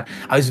like that.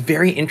 I was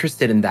very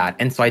interested in that.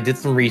 And so I did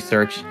some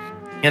research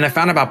and I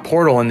found out about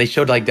Portal, and they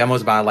showed like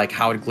demos about like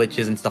how it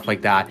glitches and stuff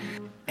like that.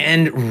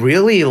 And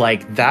really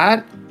like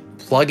that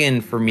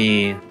plugin for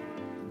me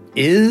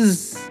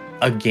is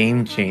a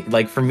game change.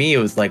 Like for me, it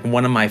was like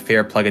one of my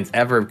favorite plugins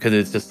ever, because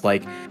it's just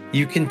like,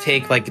 you can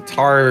take like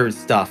guitar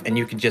stuff and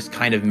you can just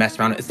kind of mess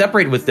around.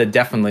 Separated with the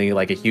definitely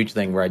like a huge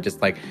thing where I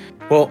just like,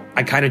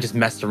 I kind of just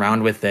messed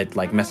around with it,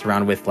 like messed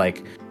around with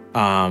like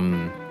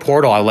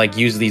Portal. I like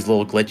use these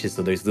little glitches,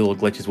 so those little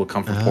glitches will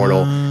come from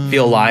Portal.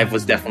 Feel Alive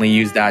was definitely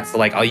used that, so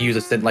like I'll use a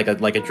synth,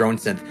 like a drone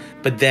synth.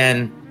 But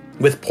then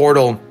with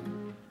Portal,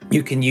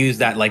 you can use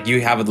that, like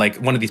you have like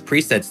one of these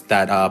presets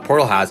that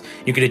Portal has.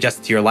 You can adjust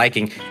it to your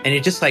liking, and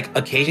it just like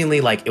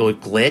occasionally like it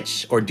would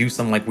glitch or do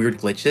some like weird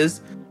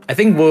glitches. I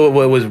think what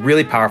was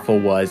really powerful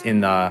was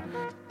in A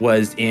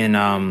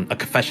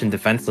Confession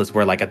Defenseless,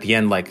 where like at the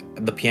end, like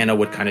the piano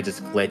would kind of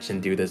just glitch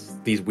and do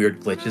these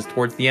weird glitches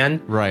towards the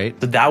end. Right.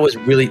 So that was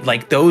really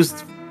like,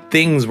 those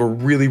things were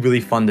really, really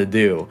fun to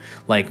do,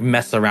 like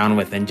mess around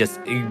with, and just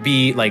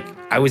be like,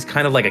 I was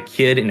kind of like a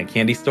kid in a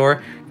candy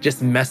store,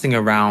 just messing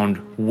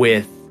around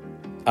with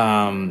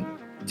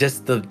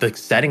just the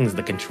settings,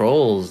 the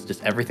controls,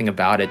 just everything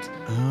about it.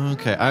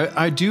 Okay.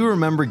 I do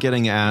remember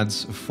getting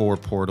ads for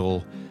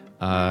Portal.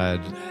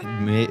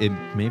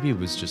 Maybe it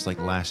was just like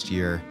last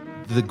year.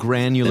 The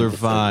granular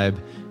vibe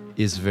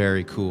is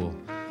very cool.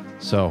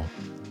 So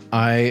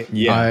I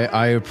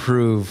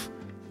approve.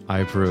 I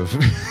approve.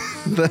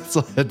 That's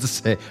all I had to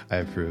say. I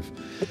approve.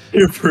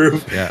 You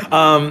approve. Yeah.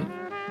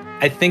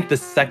 I think the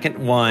second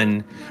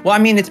one, well, I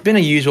mean, it's been a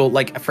usual,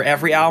 like for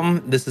every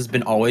album, this has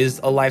been always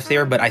a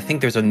lifesaver, but I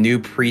think there's a new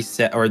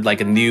preset or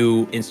like a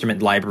new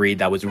instrument library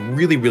that was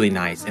really, really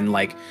nice. And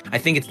like, I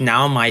think it's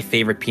now my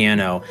favorite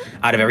piano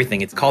out of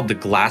everything. It's called the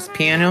Glass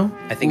Piano.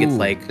 I think it's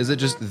like... Is it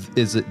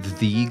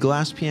the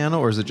Glass Piano,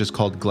 or is it just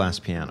called Glass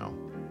Piano?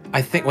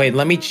 I think, wait,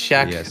 let me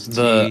check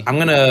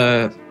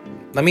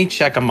let me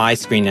check on my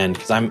screen end,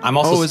 because I'm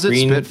also is it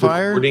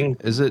Spitfire? recording.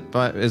 Is it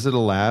a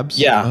Labs?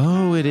 Yeah.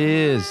 Oh, it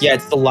is. Yeah,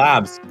 it's the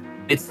Labs.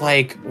 It's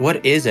like,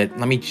 what is it?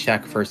 Let me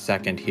check for a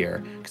second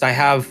here, because I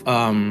have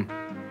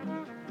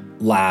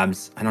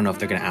Labs. I don't know if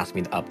they're gonna ask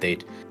me to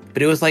update,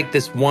 but it was like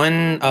this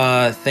one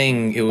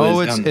thing. It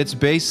was. It's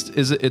based.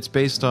 It's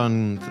based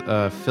on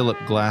Philip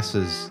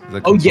Glass's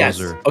the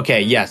composer. Oh yes.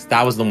 Okay. Yes,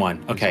 that was the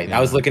one. Okay, Yeah.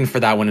 I was looking for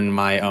that one in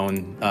my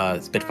own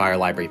Spitfire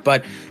library.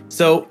 But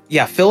so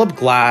yeah, Philip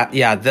Glass.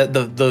 Yeah,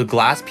 the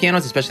Glass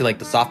pianos, especially like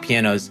the soft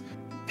pianos,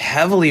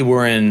 heavily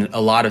were in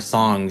a lot of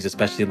songs,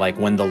 especially like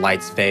When the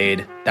Lights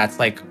Fade. That's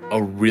like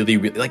a really,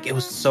 really, like, it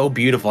was so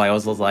beautiful. I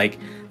was like,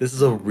 this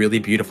is a really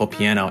beautiful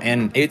piano.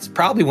 And it's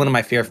probably one of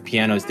my favorite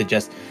pianos to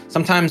just,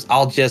 sometimes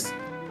I'll just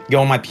go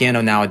on my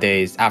piano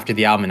nowadays after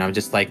the album and I'll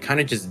just like kind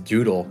of just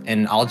doodle,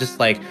 and I'll just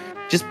like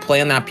just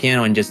play on that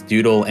piano and just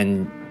doodle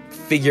and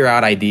figure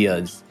out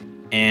ideas.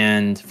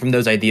 And from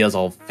those ideas,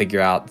 I'll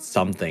figure out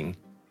something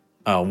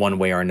one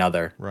way or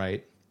another.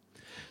 Right.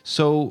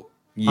 So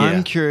Yeah.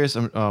 I'm curious.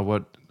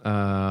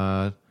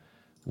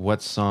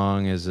 What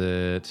song is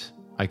it?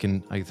 I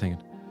can think.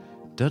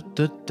 Da,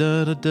 da,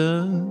 da, da,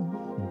 da,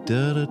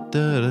 da, da,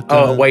 da, da.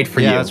 Oh, Wait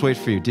for You. Yeah, that's Wait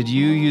for You. Did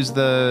you use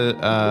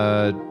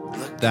that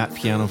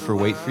piano for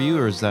Wait for You,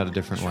 or is that a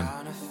different one?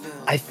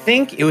 I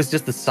think it was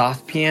just the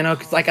soft piano,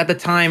 because like at the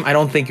time I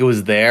don't think it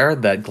was there.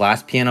 That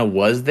Glass piano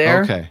was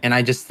there. Okay. And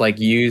I just like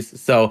used,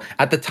 so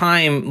at the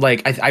time,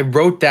 like I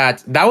wrote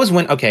that was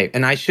when, okay,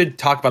 and I should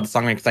talk about the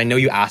song because I know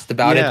you asked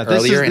about it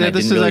earlier, and I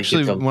didn't really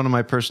actually get to... one of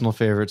my personal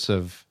favorites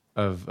of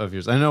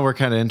yours. I know we're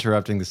kind of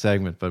interrupting the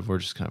segment, but we're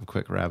just kind of a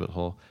quick rabbit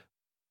hole.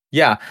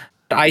 Yeah.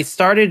 I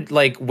started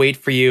like Wait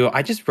for You.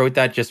 I just wrote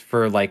that just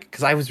for like,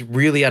 because I was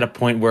really at a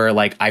point where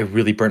like I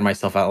really burned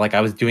myself out. Like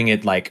I was doing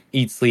it like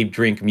eat, sleep,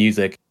 drink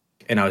music.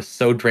 And I was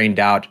so drained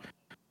out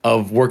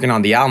of working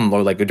on the album,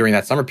 or like during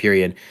that summer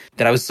period,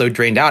 that I was so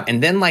drained out.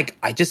 And then like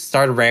I just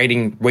started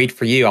writing Wait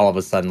for You all of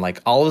a sudden. Like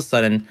all of a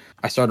sudden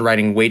I started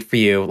writing Wait for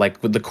You,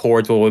 like with the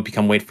chords would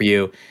become Wait for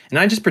You. And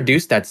I just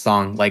produced that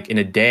song like in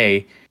a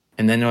day.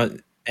 And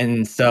then,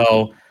 and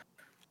so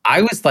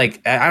I was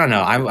like, I don't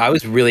know. I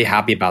was really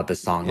happy about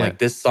this song. Yeah. Like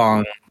this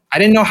song, I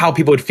didn't know how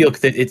people would feel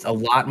because it's a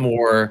lot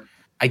more,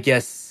 I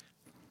guess,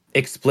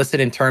 explicit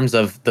in terms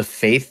of the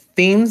faith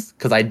themes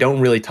because I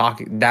don't really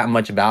talk that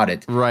much about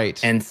it.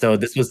 Right. And so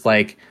this was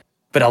like,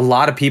 but a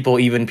lot of people,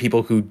 even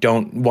people who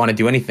don't want to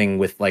do anything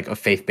with like a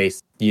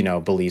faith-based,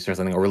 beliefs or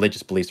something, or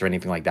religious beliefs or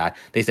anything like that,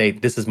 they say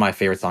this is my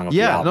favorite song of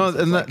the album. Yeah, no,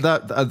 and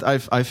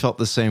that I felt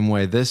the same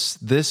way. This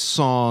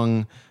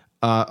song,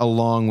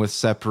 along with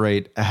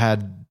Separate,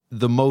 had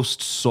the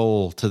most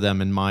soul to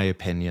them, in my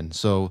opinion.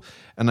 So,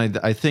 and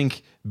I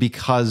think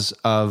because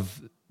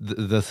of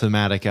the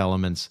thematic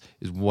elements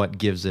is what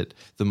gives it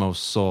the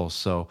most soul.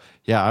 So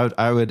yeah,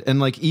 I would, and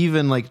like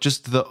even like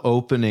just the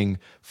opening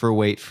for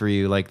Wait For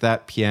You, like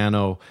that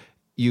piano,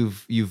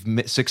 you've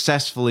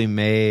successfully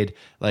made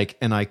like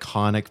an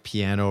iconic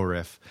piano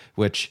riff,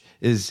 which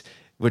is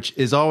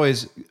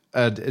always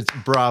it's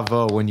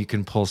bravo when you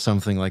can pull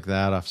something like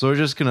that off. So we're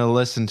just gonna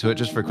listen to it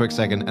just for a quick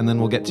second, and then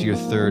we'll get to your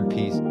third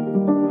piece.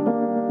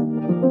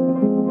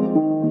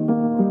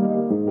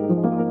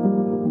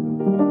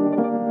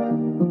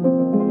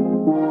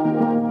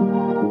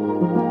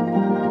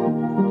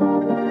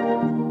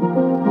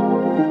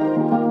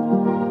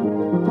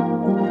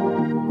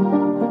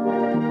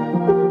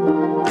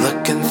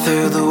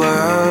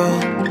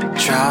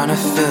 Trying to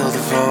fill the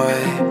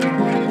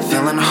void,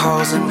 filling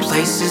holes in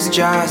places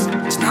just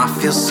to not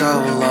feel so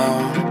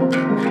alone.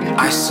 An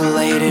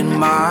isolated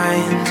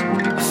mind,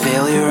 a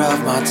failure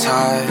of my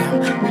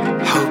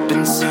time,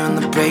 hoping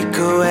soon to break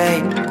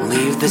away and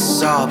leave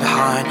this all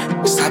behind.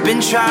 Cause I've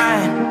been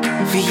trying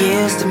for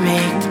years to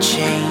make the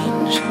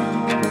change,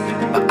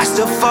 but I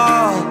still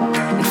fall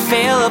and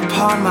fail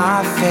upon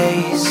my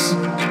face.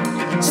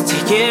 So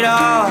take it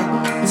all,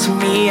 to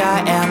me I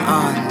am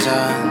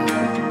undone.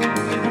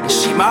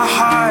 Shape my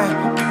heart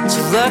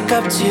to look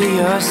up to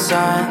your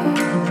sun.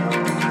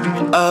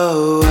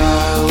 Oh,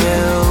 I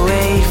will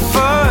wait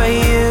for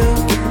you.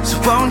 So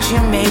won't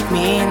you make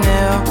me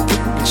new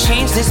and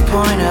change this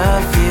point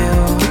of view?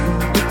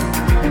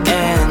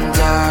 And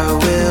I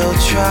will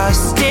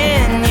trust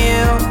in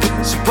you.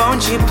 So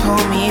won't you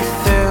pull me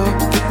through?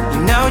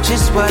 You know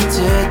just what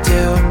to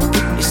do.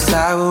 Yes,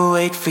 I will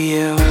wait for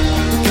you.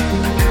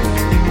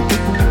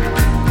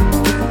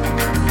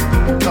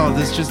 Oh,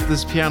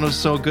 this piano's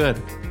so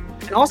good.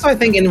 And also, I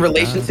think in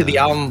relation to the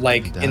album,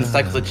 like in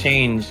Cycles of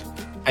Change,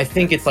 I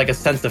think it's like a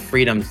sense of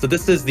freedom. So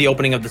this is the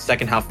opening of the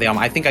second half of the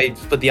album. I think I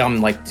split the album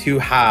in like two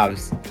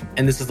halves,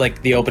 and this is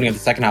like the opening of the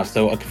second half.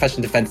 So A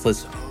Confession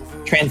Defenseless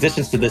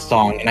transitions to this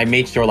song, and I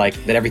made sure like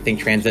that everything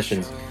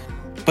transitions.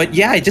 But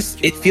yeah,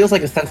 it feels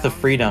like a sense of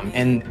freedom,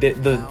 and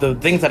the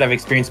things that I've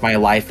experienced in my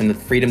life and the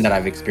freedom that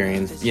I've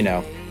experienced,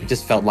 it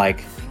just felt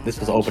like this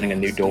was opening a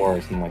new door or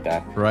something like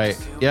that. Right.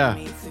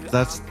 Yeah.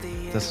 That's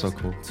so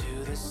cool.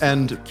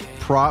 And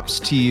props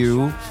to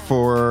you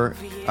for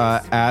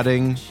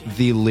adding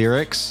the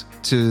lyrics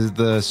to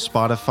the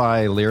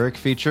Spotify lyric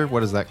feature.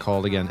 What is that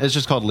called again? It's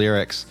just called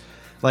lyrics.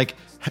 Like,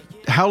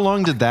 how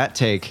long did that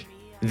take?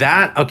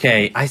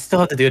 Okay, I still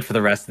have to do it for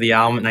the rest of the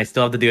album, and I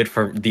still have to do it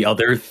for the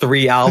other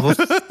 3 albums.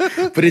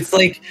 But it's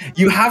like,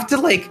 you have to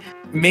like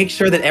make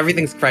sure that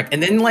everything's correct.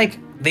 And then like,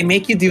 they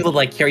make you do the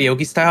like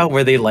karaoke style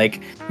where they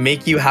like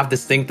make you have to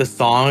sing the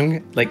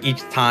song like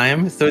each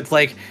time. So it's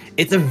like,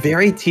 it's a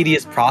very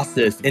tedious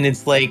process, and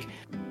it's like,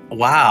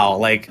 wow,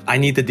 like I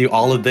need to do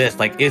all of this.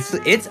 Like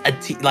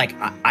like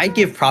I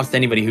give props to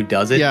anybody who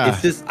does it. Yeah,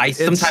 it's just I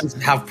sometimes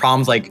have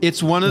problems like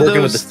it's one of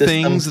those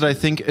things that I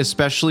think,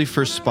 especially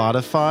for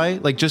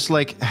Spotify, like just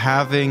like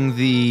having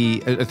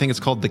I think it's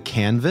called the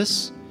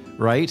canvas,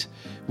 right?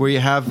 Where you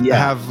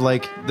have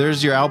like,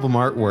 there's your album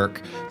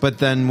artwork, but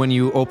then when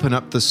you open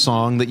up the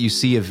song that you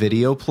see a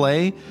video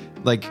play,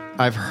 like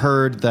I've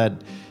heard that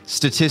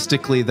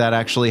statistically that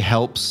actually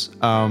helps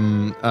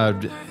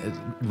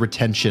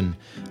retention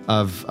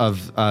of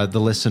the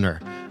listener,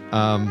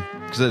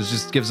 because it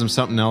just gives them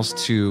something else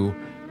to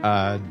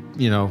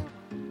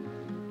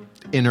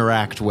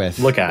interact with,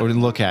 look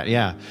at.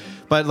 Yeah.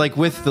 But like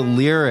with the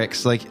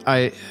lyrics, like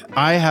I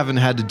haven't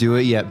had to do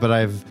it yet, but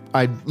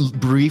I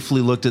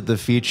briefly looked at the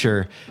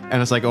feature,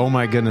 and it's like, oh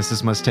my goodness,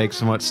 this must take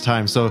so much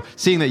time. So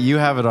seeing that you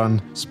have it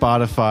on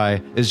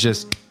Spotify is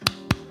just,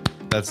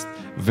 that's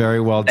very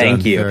well done.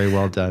 Thank you. Very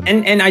well done.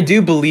 And I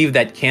do believe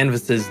that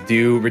canvases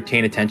do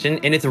retain attention,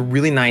 and it's a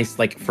really nice,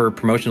 like for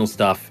promotional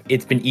stuff,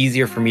 it's been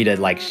easier for me to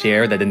like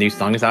share that the new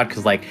song is out,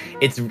 because like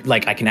it's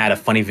like I can add a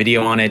funny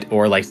video on it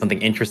or like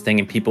something interesting,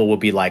 and people will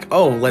be like,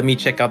 oh, let me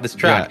check out this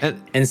track. Yeah,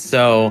 and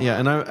so yeah,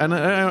 and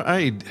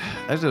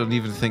I don't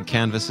even think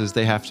canvases,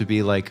 they have to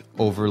be like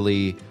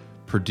overly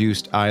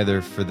produced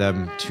either for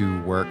them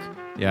to work.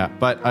 Yeah,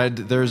 but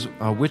there's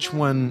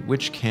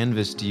which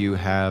canvas do you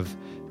have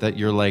that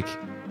you're like,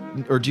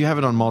 or do you have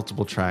it on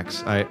multiple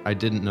tracks? I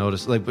didn't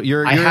notice. Like, but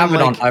I have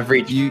it on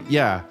every.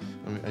 Yeah.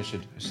 I mean, I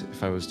should.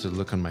 If I was to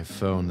look on my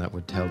phone, that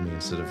would tell me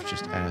instead of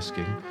just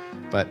asking.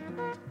 But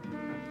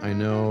I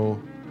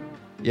know.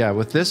 Yeah,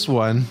 with this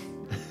one,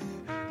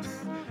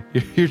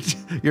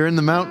 You're in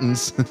the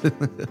mountains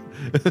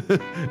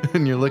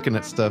and you're looking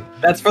at stuff.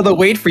 That's for the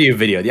Wait For You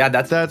video. Yeah,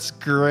 That's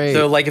great.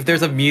 so like if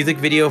there's a music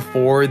video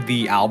for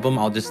the album,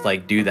 I'll just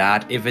like do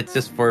that. If it's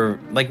just for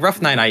like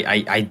Rough Night,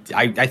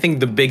 I think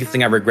the biggest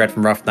thing I regret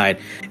from Rough Night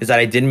is that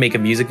I didn't make a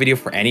music video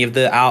for any of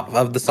the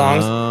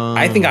songs. Oh.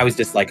 I think I was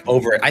just like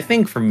over it. I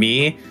think for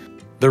me,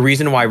 the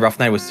reason why Rough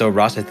Night was so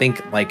rushed, I think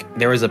like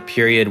there was a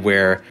period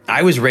where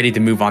I was ready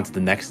to move on to the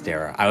next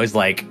era. I was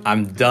like,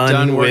 I'm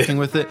done working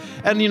with it.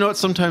 And you know what?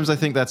 Sometimes I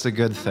think that's a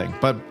good thing.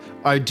 But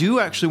I do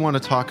actually want to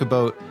talk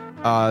about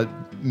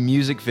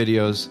music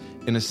videos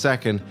in a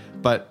second.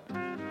 But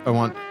I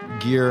want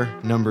gear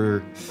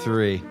number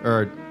 3.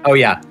 Oh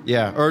yeah.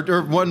 Yeah,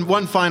 or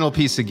one final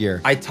piece of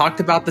gear. I talked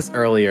about this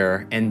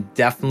earlier, and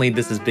definitely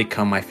this has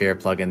become my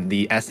favorite plugin,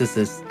 the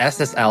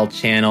SSL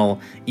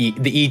channel,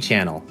 the E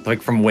channel,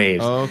 like from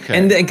Waves. Okay.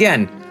 And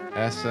again,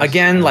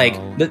 like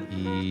the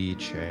E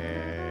channel.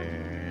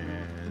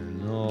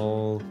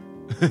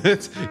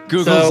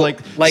 Google's So,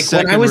 like like, when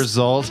second I was-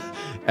 result.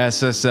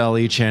 SSL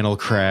E channel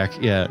crack.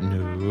 Yeah,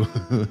 no.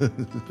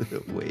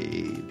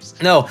 Waves.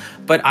 No,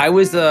 but I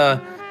was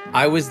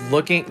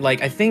looking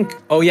like I think.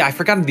 Oh yeah, I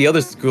forgot the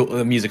other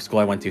school, music school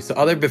I went to.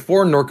 So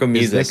before Norco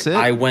Music, this it?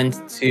 I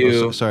went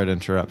to. Sorry to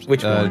interrupt.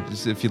 Which one?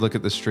 If you look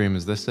at the stream,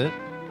 is this it?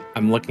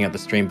 I'm looking at the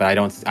stream, but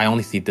I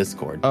only see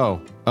Discord. Oh,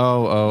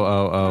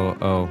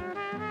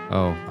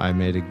 I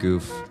made a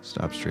goof.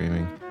 Stop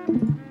streaming.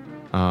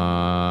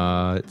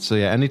 So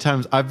yeah,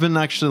 anytime I've been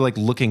actually like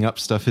looking up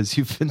stuff as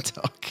you've been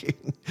talking.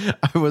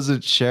 I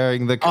wasn't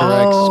sharing the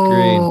correct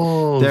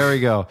screen. There we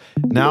go.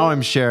 Now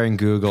I'm sharing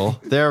Google.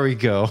 There we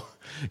go.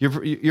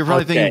 You're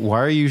probably thinking, why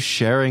are you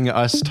sharing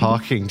us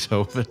talking,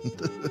 Tobin?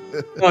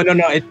 No,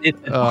 it's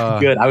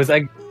good. I was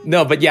like,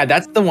 no, but yeah,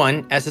 that's the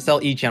one,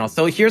 SSL E channel.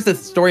 So here's the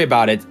story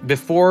about it.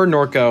 Before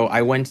Norco,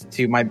 I went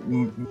to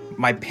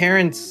my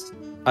parents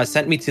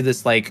sent me to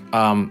this like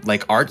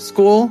art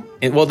school.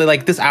 Well, they're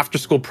like this after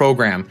school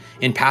program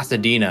in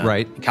Pasadena,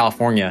 right,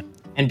 California.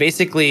 And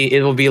basically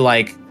it will be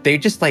like, they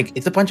just like,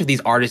 it's a bunch of these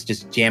artists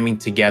just jamming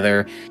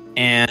together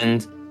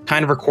and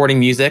kind of recording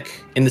music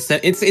in the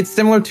it's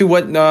similar to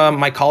what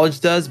my college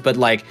does, but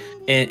like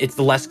it's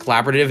less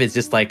collaborative. It's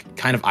just like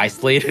kind of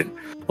isolated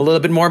a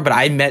little bit more. But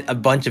I met a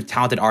bunch of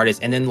talented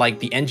artists, and then like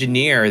the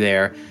engineer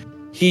there,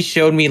 he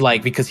showed me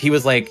like, because he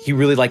was like, he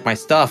really liked my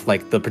stuff,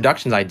 like the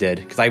productions I did,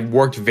 because I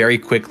worked very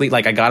quickly.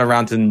 Like I got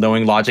around to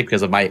knowing Logic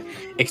because of my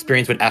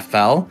experience with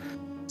FL.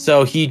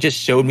 So he just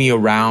showed me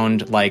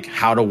around like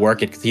how to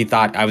work it, because he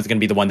thought I was going to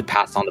be the one to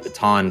pass on the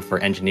baton for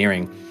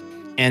engineering.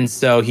 And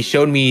so he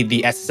showed me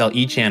the SSL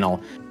E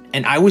channel,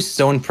 and I was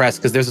so impressed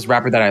because there's this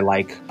rapper that I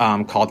like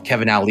called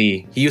Kevin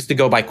Ali. He used to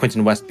go by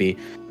Quentin Westby,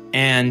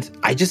 and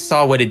I just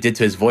saw what it did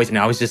to his voice, and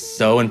I was just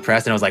so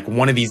impressed. And I was like,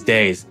 one of these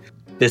days,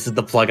 this is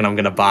the plugin I'm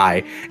gonna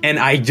buy. And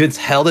I just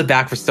held it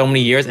back for so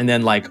many years. And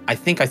then like, I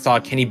think I saw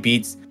a Kenny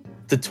Beats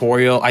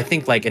tutorial. I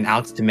think like an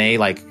Alex Tomei,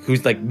 like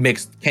who's like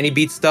mixed Kenny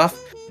Beats stuff,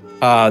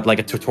 like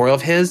a tutorial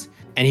of his.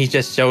 And he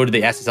just showed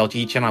the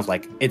SSLG channel. I was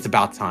like, it's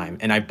about time.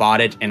 And I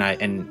bought it, and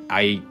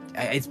I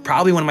it's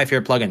probably one of my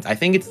favorite plugins. I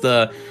think it's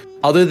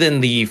other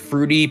than the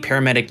Fruity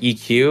Paramedic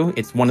EQ,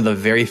 it's one of the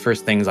very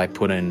first things I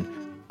put in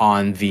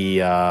on the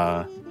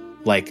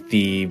like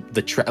the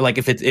track, like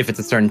if it's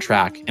a certain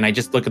track, and I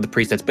just look at the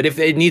presets. But if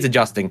it needs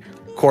adjusting,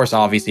 of course,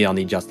 obviously I'll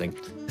need adjusting.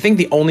 I think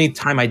the only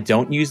time I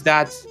don't use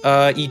that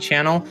E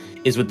channel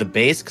is with the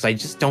bass, because I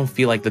just don't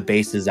feel like the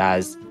bass is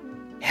as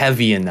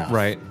heavy enough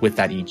with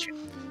that E channel.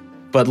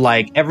 But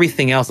like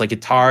everything else, like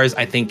guitars,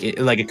 I think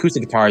like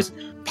acoustic guitars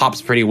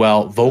pops pretty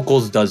well.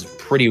 Vocals does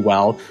pretty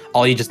well.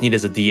 All you just need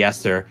is a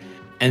de-esser.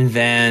 And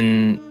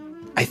then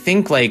I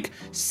think like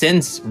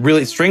strings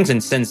and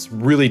synths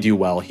really do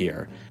well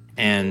here.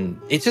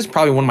 And it's just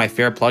probably one of my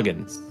favorite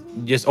plugins,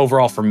 just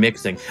overall for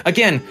mixing.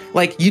 Again,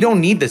 like you don't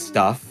need this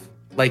stuff.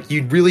 Like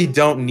you really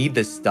don't need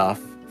this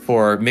stuff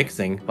for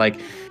mixing. Like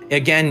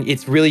again,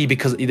 it's really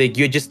because like,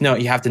 you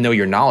have to know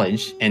your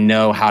knowledge and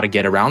know how to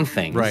get around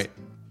things. Right.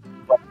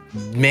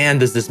 Man,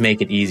 does this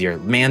make it easier.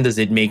 Man, does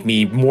it make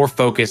me more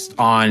focused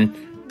on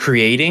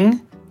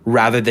creating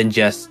rather than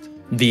just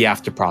the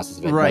after process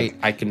of it. Right.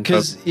 Like I can...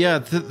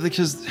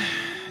 Because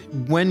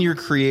when you're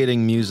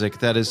creating music,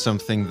 that is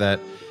something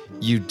that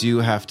you do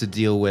have to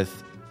deal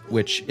with,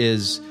 which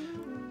is...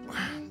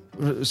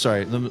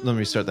 Sorry, let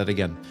me start that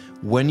again.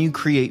 When you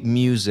create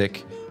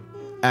music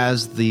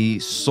as the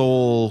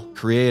sole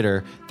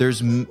creator,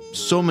 there's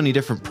so many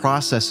different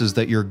processes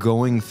that you're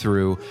going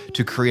through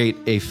to create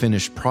a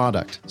finished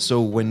product.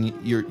 So when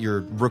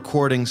you're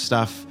recording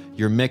stuff,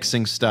 you're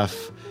mixing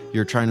stuff,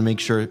 you're trying to make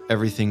sure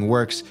everything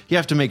works, you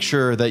have to make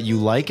sure that you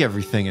like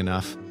everything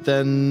enough.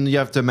 Then you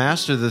have to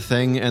master the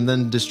thing and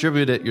then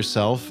distribute it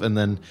yourself, and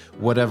then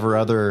whatever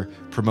other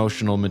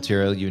promotional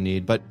material you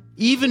need. But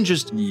even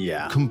just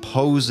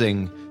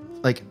composing,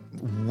 like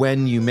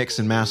when you mix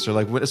and master,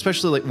 like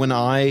especially like when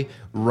I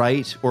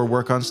write or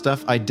work on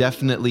stuff, I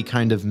definitely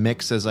kind of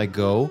mix as I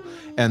go,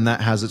 and that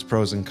has its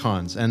pros and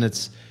cons. And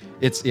it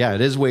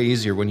is way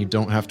easier when you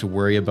don't have to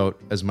worry about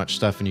as much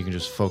stuff and you can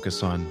just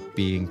focus on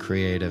being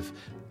creative.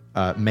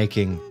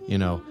 making,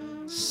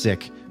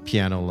 sick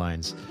piano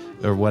lines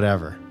or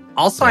whatever.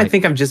 Also, Right. I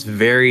think I'm just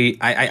very.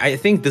 I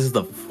think this is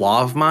the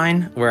flaw of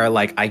mine, where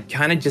like I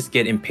kind of just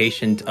get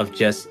impatient of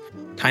just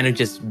kind of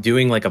just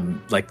doing like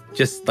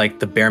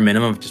the bare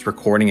minimum of just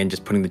recording and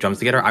just putting the drums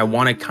together. I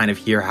want to kind of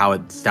hear how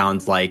it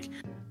sounds like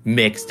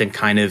mixed and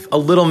kind of a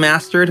little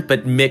mastered,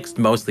 but mixed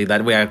mostly.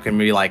 That way, I can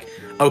be like,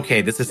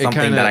 okay, this is It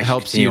something kind that I of can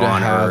helps you continue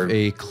to on. have Or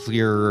a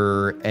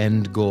clearer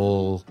end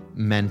goal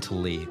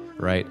mentally,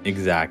 right?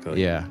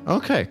 exactly. Yeah.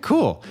 Okay,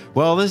 cool.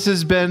 Well, this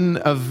has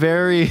been a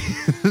very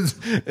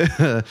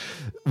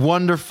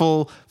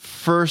wonderful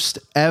first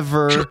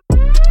ever.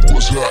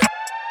 What's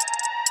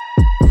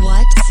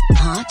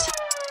hot?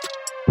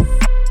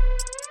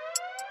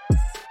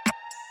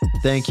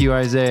 Thank you,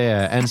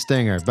 Isaiah and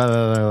Stinger. Blah,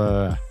 blah, blah,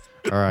 blah.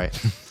 All right.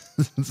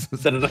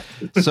 Set it up.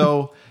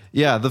 So,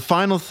 yeah, the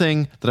final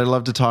thing that I'd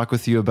love to talk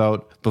with you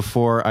about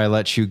before I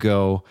let you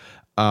go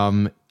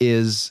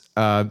is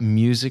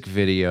music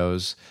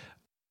videos.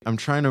 I'm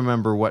trying to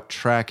remember what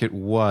track it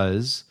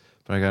was,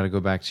 but I got to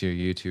go back to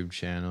your YouTube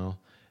channel.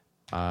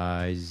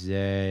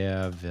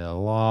 Isaiah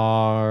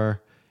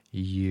Villar,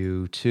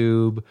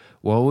 YouTube.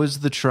 What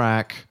was the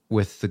track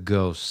with the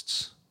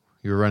ghosts?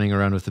 You were running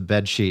around with the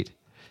bed sheet.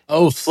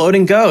 Oh,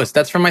 Floating Ghost.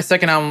 That's from my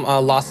second album,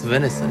 Loss of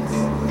Innocence.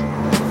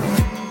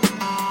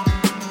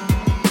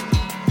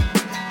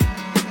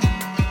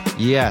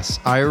 Yes,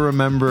 I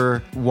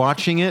remember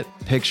watching it,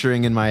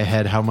 picturing in my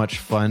head how much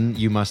fun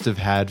you must have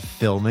had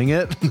filming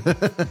it.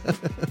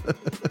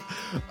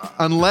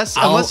 unless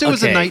it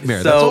was a okay,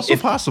 nightmare. so That's also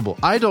if- possible.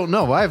 I don't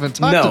know. I haven't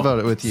talked about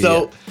it with you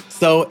yet.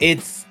 So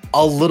it's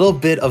a little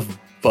bit of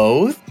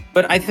both,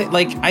 but I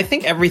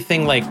think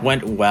everything like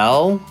went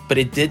well, but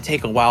it did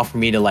take a while for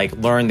me to like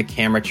learn the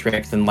camera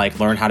tricks and like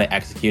learn how to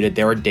execute it.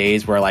 There were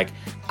days where like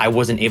I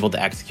wasn't able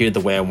to execute it the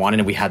way I wanted,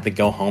 and we had to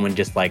go home and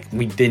just like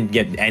we didn't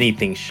get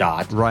anything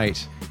shot.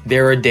 Right.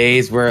 There were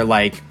days where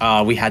like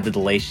we had to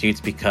delay shoots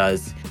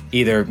because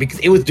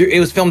it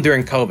was filmed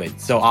during COVID,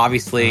 so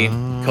obviously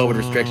COVID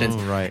restrictions.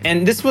 Right.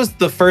 And this was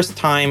the first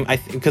time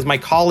because my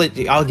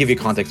college. I'll give you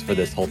context for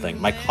this whole thing.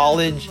 My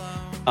college,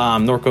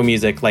 Norco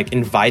Music, like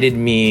invited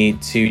me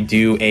to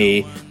do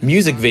a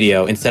music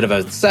video instead of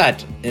a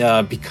set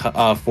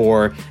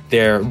for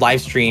their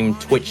live stream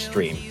Twitch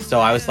stream. So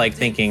I was like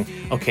thinking,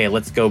 okay,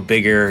 let's go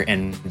bigger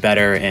and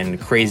better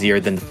and crazier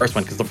than the first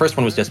one, because the first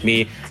one was just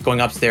me going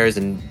upstairs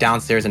and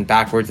downstairs and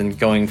backwards and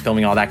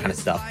filming all that kind of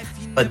stuff.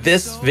 But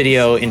this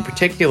video in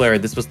particular,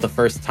 this was the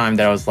first time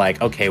that I was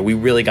like, okay, we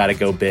really got to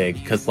go big,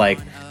 because like,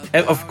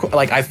 of course,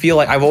 like I feel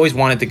like I've always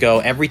wanted to go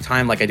every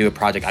time like I do a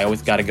project, I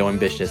always got to go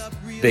ambitious,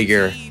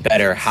 bigger,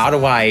 better. How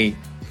do I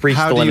reach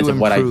the limits of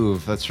what I?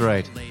 That's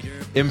right.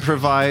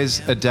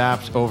 Improvise,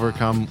 adapt,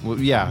 overcome.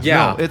 Yeah.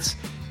 Yeah.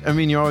 No,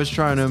 you're always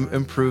trying to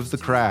improve the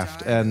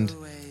craft, and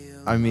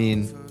I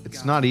mean,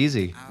 it's not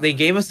easy. They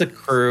gave us a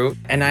crew,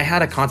 and I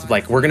had a concept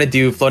like, we're gonna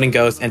do Floating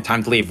Ghost and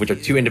Time to Leave, which are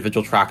two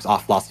individual tracks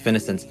off Lost of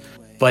Innocence.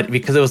 But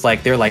because it was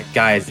like, they're like,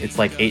 guys, it's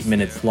like 8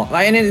 minutes long.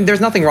 And there's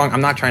nothing wrong.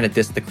 I'm not trying to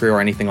diss the crew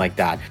or anything like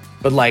that.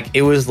 But like,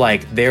 it was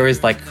like, there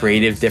was like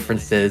creative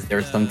differences. There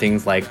were some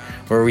things like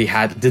where we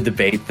had to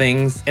debate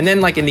things. And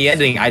then like in the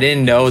editing, I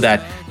didn't know that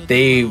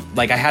I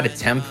had a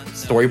temp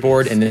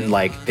storyboard, and then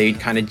like they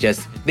kind of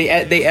just, they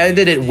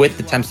edited it with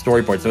the temp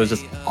storyboard. So it was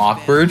just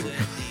awkward.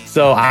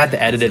 So I had to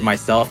edit it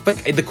myself. But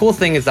the cool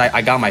thing is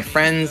I got my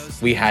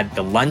friends. We had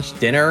the lunch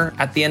dinner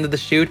at the end of the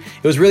shoot.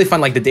 It was really fun.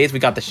 Like the days we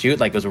got to shoot,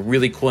 like it was a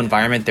really cool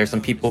environment. There's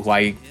some people who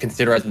I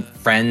consider as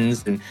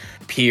friends and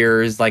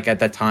peers like at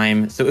that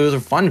time. So it was a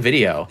fun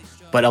video,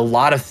 but a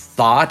lot of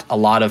thought, a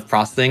lot of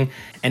processing.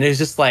 And it was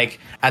just like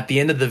at the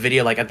end of the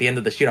video, like at the end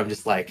of the shoot, I'm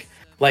just like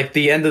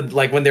the end of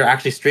like when they're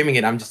actually streaming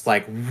it, I'm just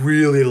like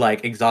really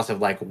like exhausted.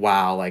 Like,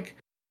 wow, like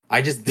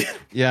I just did.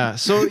 Yeah.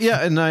 So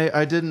yeah,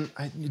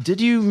 and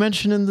did you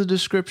mention in the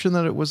description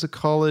that it was a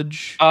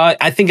college?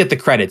 I think at the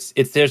credits,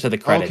 it's there to the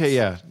credits. Okay.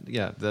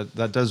 Yeah.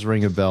 That does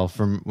ring a bell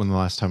from when the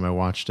last time I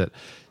watched it.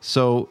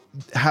 So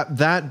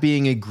that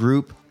being a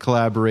group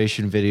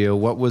collaboration video,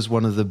 what was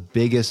one of the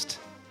biggest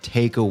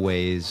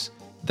takeaways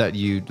that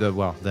you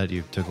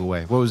took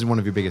away? What was one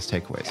of your biggest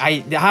takeaways?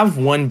 I have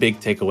one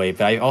big takeaway,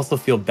 but I also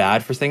feel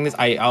bad for saying this.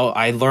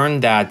 I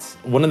learned that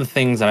one of the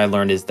things that I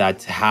learned is that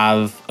to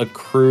have a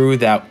crew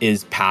that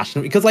is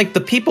passionate, because like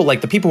the people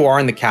who are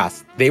in the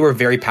cast, they were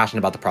very passionate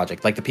about the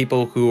project. Like the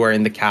people who are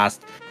in the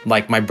cast,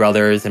 like my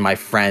brothers and my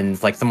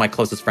friends, like some of my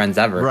closest friends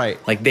ever. Right.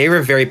 Like they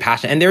were very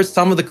passionate. And there's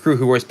some of the crew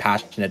who were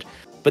passionate,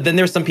 but then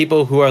there's some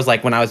people who I was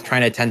like, when I was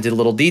trying to attend to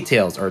little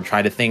details or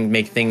try to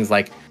make things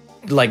like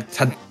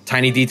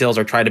tiny details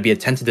or try to be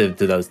attentive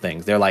to those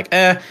things, they're like,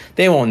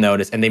 they won't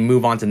notice, and they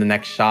move on to the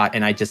next shot.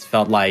 And I just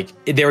felt like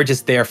they were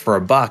just there for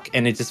a buck.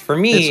 And it's just, for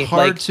me, it's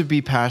hard to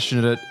be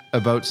passionate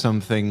about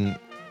something,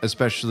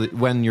 especially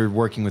when you're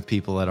working with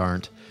people that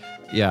aren't.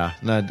 Yeah,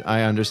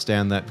 I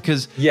understand that,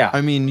 because Yeah.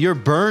 I mean, you're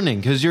burning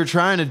because you're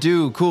trying to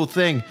do a cool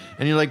thing,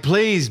 and you're like,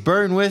 please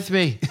burn with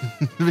me,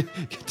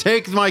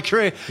 take my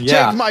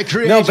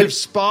creative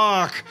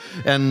spark,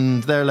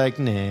 and they're like,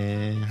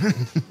 nah.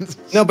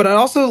 No, but I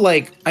also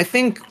I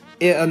think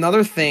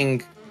another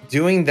thing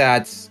doing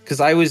that,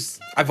 because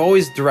I've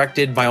always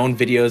directed my own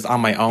videos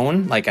on my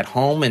own, like at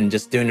home, and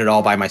just doing it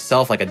all by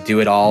myself, like a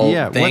do-it-all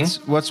thing.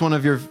 What's one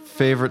of your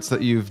favorites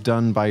that you've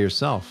done by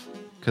yourself?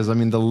 Because I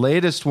mean, the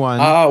latest one,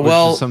 which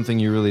is something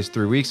you released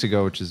 3 weeks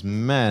ago, which is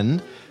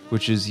Men,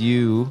 which is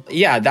you.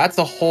 Yeah, that's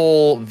a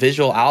whole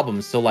visual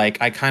album. So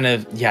like, I kind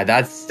of,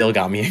 that still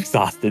got me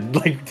exhausted.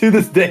 Like to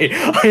this day,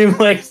 I am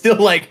like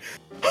still like,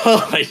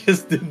 oh, I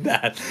just did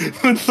that.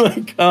 It's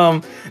like,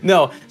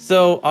 no.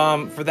 So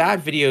for that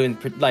video,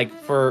 like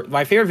for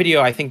my favorite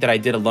video, I think that I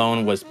did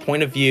alone was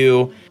Point of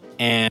View,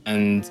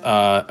 and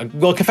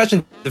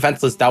Confession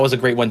Defenseless. That was a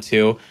great one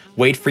too.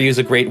 Wait for You is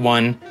a great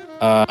one.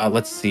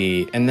 Let's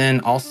see, and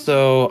then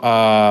also.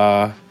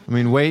 I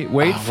mean, Wait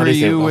for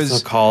You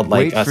was called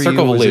like Wait for Circle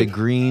You of was Loop. a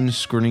green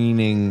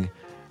screening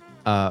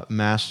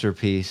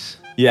masterpiece.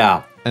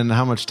 Yeah, and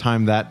how much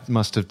time that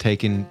must have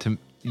taken to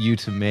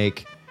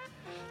make.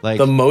 Like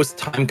the most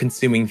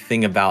time-consuming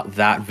thing about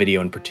that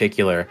video in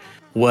particular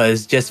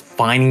was just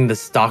finding the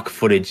stock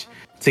footage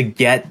to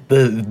get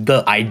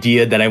the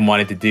idea that I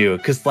wanted to do.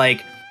 Because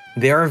like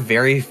there are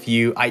very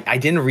few. I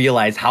didn't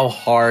realize how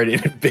hard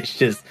and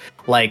ambitious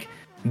like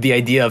the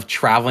idea of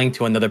traveling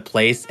to another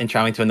place and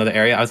traveling to another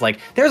area. I was like,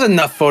 there's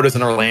enough photos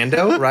in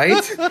Orlando,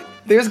 right?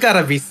 There's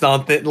gotta be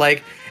something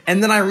like.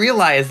 And then I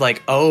realized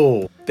like,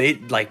 oh, they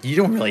like you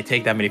don't really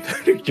take that many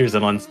pictures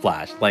in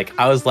Unsplash. Like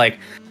I was like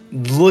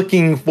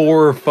looking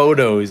for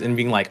photos and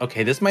being like,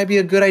 okay, this might be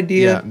a good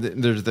idea. Yeah,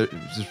 there's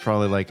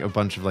probably like a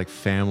bunch of like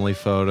family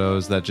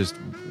photos that just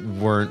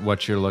weren't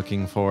what you're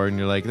looking for, and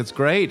you're like, that's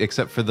great,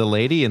 except for the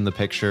lady in the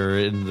picture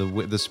in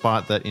the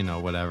spot that, you know,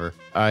 whatever.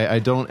 I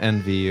don't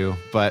envy you,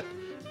 but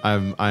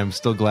I'm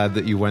still glad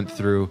that you went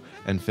through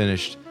and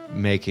finished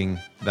making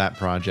that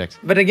project.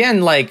 But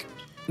again, like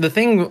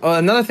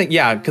another thing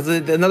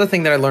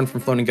that I learned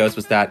from Floating Ghost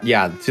was that,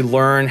 to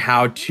learn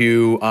how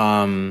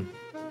to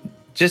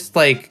just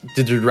like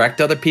to direct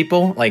other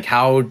people, like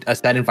how a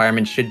set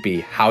environment should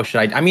be. How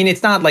should I mean,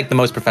 it's not like the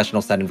most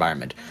professional set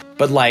environment,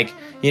 but like,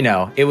 you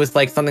know, it was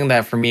like something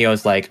that for me, I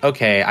was like,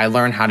 okay, I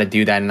learned how to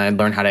do that, and I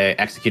learned how to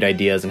execute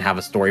ideas and have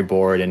a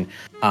storyboard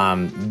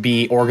and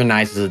be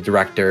organized as a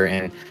director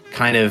and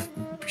kind of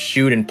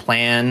shoot and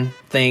plan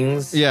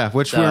things. Yeah,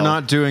 which we're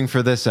not doing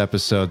for this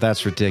episode.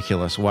 That's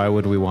ridiculous. Why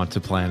would we want to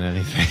plan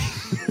anything?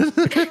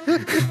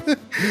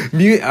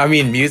 I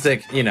mean,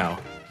 music, you know,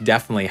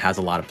 definitely has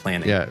a lot of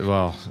planning. Yeah,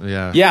 well,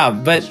 yeah. Yeah,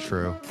 but that's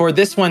true. For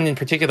this one in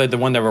particular, the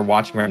one that we're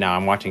watching right now,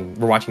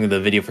 we're watching the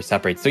video for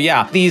Separate. So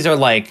yeah, these are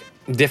like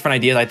different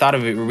ideas. I thought it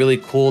would be really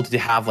cool to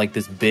have like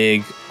this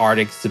big art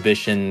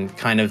exhibition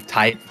kind of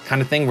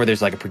thing where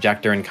there's like a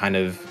projector and kind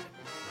of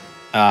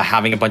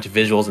having a bunch of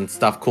visuals and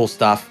stuff, cool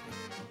stuff.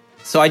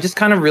 So I just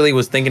kind of really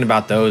was thinking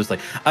about those. Like,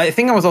 I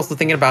think I was also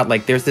thinking about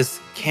like, there's this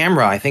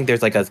camera. I think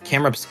there's like a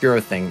camera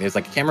obscura thing. There's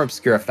like a camera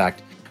obscura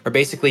effect where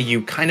basically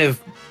you kind of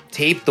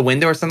tape the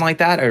window or something like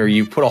that, or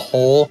you put a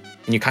hole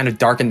and you kind of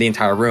darken the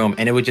entire room,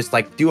 and it would just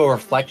like do a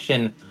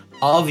reflection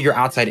of your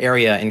outside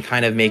area and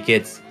kind of make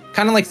it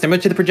kind of like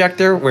similar to the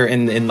projector where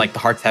in like the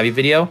Hearts Heavy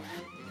video,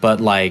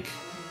 but like,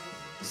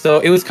 so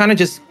it was kind of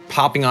just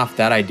popping off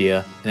that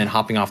idea and then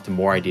hopping off to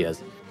more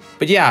ideas.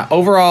 But yeah,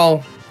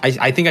 overall,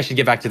 I think I should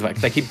get back to the,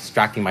 because I keep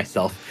distracting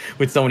myself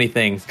with so many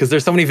things, because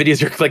there's so many videos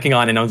you're clicking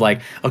on, and I was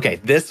like, okay,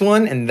 this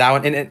one and that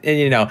one, and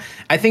you know,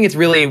 I think it's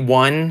really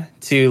one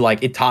to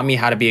like, it taught me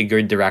how to be a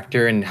good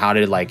director and how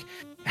to like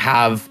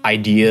have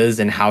ideas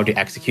and how to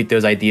execute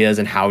those ideas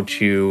and how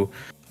to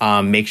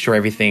make sure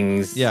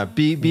everything's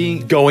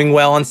being going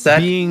well on set.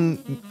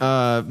 Being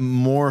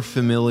more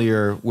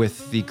familiar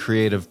with the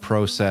creative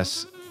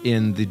process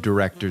in the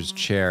director's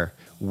chair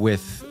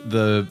with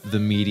the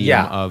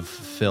medium of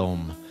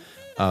film.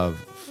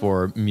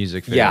 For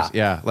music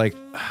videos. Like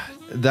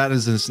that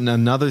is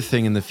another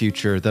thing in the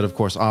future that of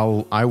course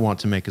I want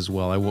to make as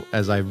well.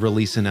 As I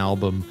release an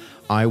album,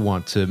 I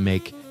want to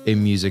make a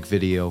music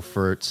video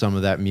for some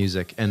of that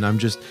music, and I'm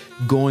just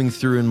going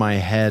through in my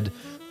head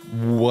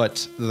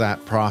what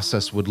that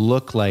process would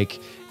look like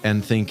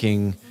and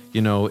thinking,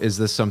 you know, is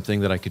this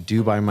something that I could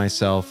do by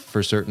myself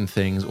for certain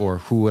things, or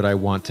who would I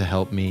want to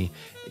help me?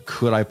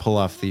 Could I pull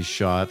off these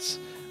shots?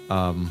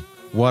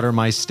 What are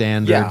my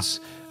standards?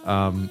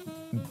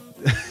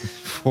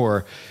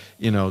 For,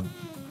 you know,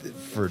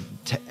 for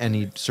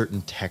any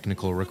certain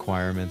technical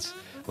requirements,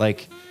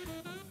 like,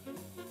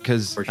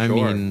 because I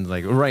mean,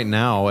 like right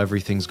now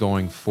everything's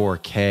going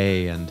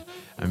 4K, and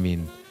I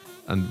mean,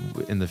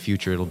 in the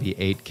future it'll be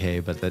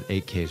 8K, but that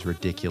 8K is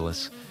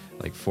ridiculous.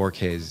 Like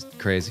 4K is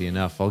crazy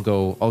enough. I'll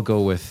go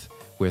with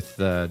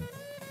the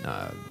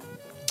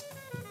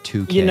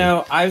 2K. You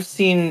know, I've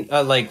seen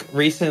like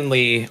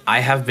recently I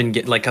have been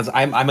because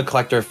I'm a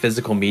collector of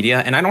physical media,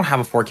 and I don't have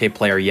a 4K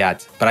player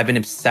yet, but I've been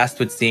obsessed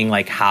with seeing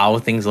like how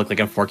things look like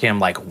in 4K. I'm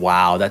like,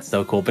 wow, that's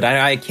so cool. But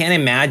I can't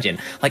imagine,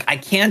 like I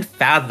can't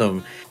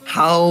fathom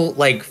how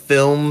like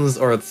films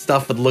or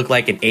stuff would look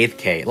like in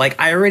 8K. Like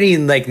I already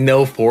like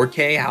know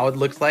 4K how it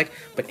looks like,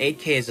 but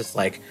 8K is just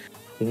like,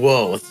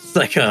 whoa, it's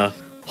like a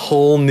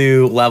whole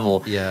new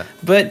level. Yeah.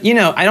 But you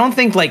know, I don't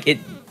think like it.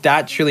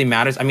 that truly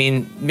matters. I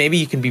mean, maybe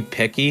you can be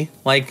picky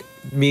like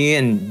me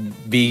and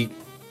be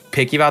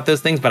picky about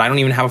those things, but I don't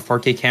even have a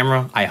 4K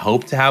camera. I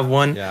hope to have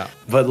one. Yeah.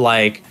 But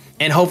like,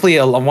 and hopefully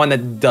a one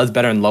that does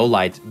better in low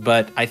light.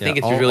 But I think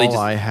it's really all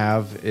just. I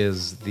have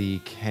is the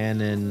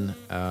Canon.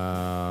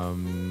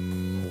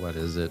 What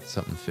is it?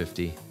 Something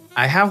 50.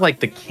 I have like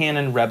the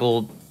Canon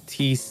Rebel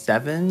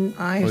T7i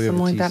or you have something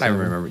a like that. I T7?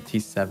 remember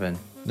T7.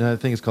 No, I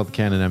think it's called the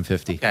Canon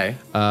M50. Okay.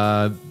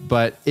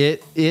 But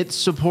it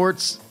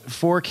supports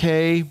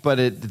 4K,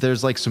 but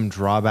there's like some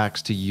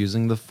drawbacks to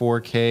using the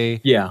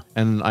 4K. Yeah.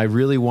 And I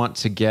really want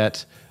to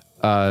get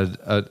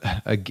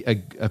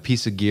a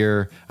piece of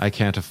gear I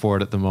can't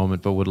afford at the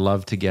moment, but would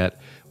love to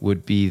get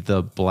would be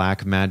the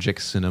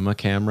Blackmagic Cinema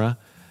camera.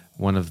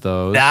 One of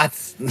those.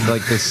 That's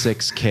like the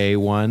 6K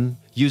one.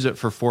 Use it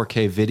for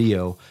 4K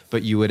video,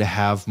 but you would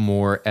have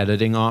more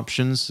editing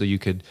options, so you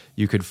could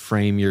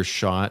frame your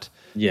shot.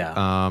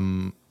 yeah.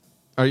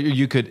 Or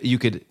you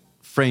could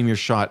frame your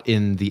shot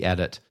in the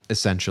edit,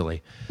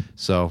 essentially.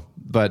 So,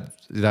 but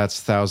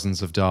that's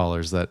thousands of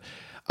dollars that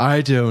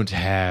I don't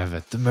have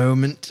at the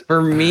moment.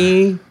 For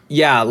me,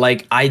 yeah,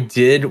 like I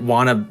did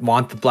want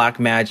the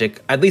Blackmagic,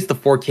 at least the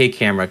 4K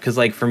camera, because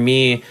like for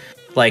me,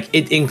 like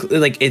I think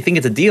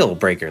it's a deal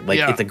breaker. Like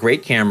it's a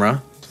great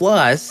camera.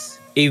 Plus,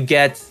 you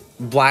get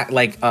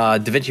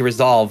DaVinci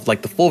Resolve,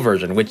 like the full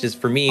version, which is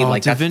for me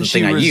like that's the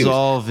thing I use. DaVinci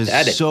Resolve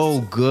is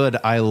so good.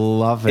 I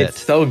love it.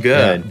 It's so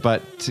good. Yeah,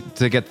 but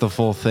to get the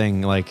full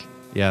thing, like,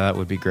 yeah, that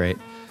would be great.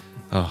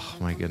 Oh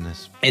my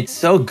goodness. It's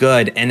so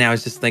good. And I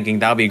was just thinking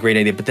that would be a great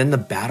idea. But then the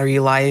battery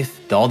life,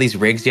 all these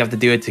rigs you have to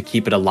do it to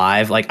keep it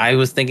alive. Like I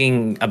was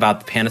thinking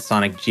about the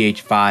Panasonic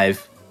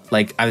GH5.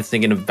 Like I was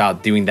thinking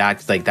about doing that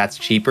because like that's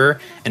cheaper.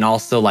 And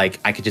also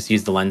like I could just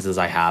use the lenses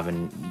I have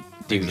and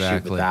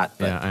shoot with that.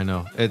 But, yeah, I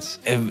know.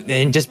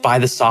 and just buy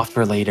the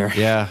software later.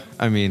 Yeah,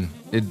 I mean,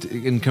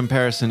 in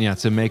comparison,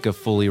 to make a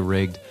fully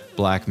rigged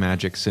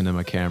Blackmagic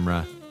Cinema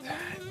camera,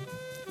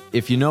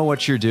 if you know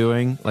what you're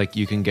doing, like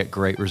you can get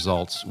great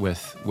results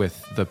with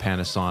the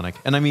Panasonic.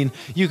 And I mean,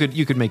 you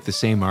could make the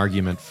same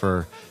argument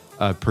for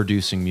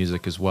producing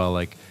music as well.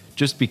 Like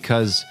just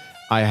because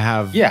I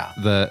have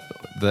the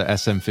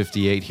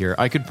SM58 here,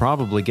 I could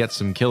probably get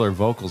some killer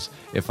vocals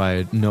if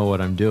I know what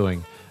I'm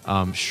doing.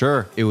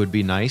 Sure, it would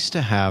be nice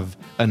to have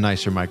a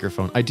nicer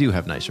microphone. I do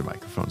have nicer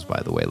microphones,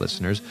 by the way,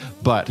 listeners,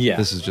 but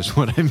this is just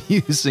what I'm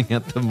using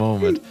at the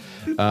moment.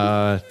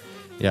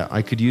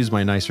 I could use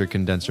my nicer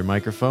condenser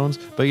microphones,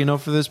 but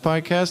for this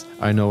podcast,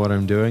 I know what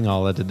I'm doing.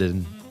 I'll edit it.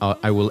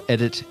 I will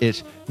edit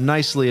it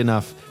nicely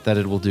enough that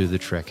it will do the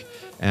trick,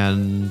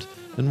 and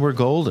we're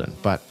golden.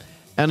 But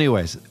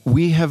anyways,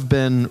 we have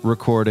been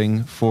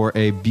recording for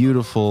a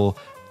beautiful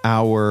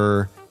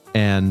hour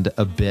and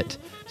a bit.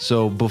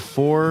 So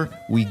before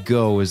we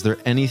go, is there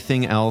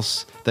anything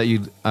else that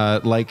you'd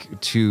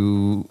like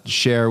to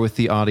share with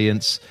the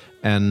audience?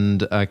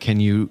 And can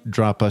you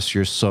drop us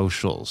your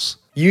socials?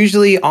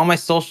 Usually on my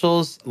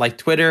socials, like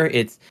Twitter,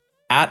 it's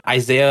at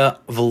Isaiah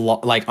Villar,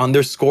 like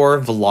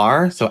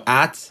 _Villar. So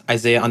at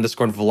Isaiah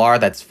 _Villar.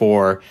 That's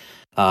for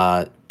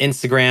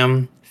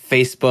Instagram,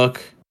 Facebook,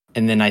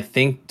 and then I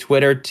think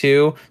Twitter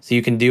too. So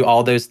you can do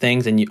all those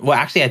things. And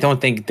actually, I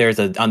don't think there's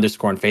an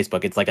underscore on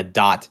Facebook. It's like a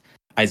dot.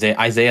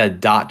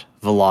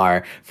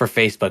 Isaiah.Villar for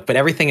Facebook, but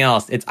everything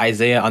else it's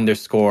Isaiah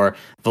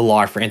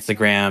 _Villar for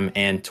Instagram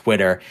and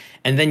Twitter,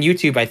 and then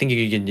YouTube. I think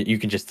you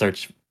can just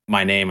search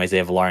my name,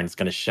 Isaiah Villar, and it's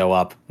going to show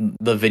up.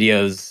 The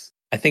videos,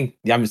 I think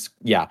the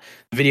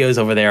videos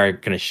over there are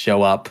going to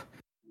show up.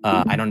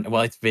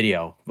 It's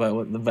video,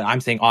 but I'm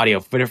saying audio.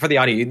 But for the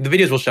audio, the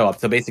videos will show up.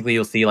 So basically,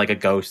 you'll see like a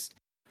ghost.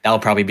 That'll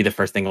probably be the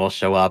first thing that will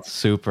show up.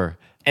 Super.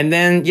 And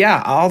then,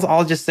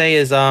 I'll just say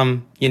is,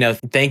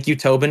 thank you,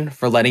 Tobin,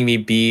 for letting me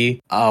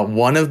be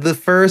one of the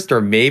first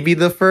or maybe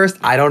the first.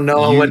 I don't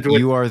know.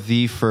 You are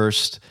the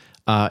first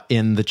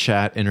in the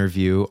chat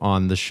interview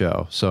on the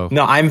show. So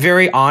no, I'm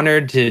very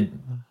honored to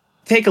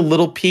take a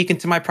little peek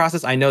into my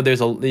process. I know there's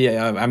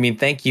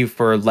thank you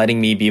for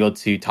letting me be able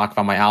to talk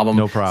about my album.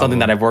 No problem. Something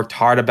that I've worked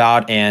hard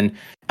about. And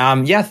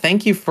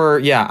thank you for,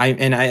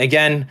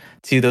 again,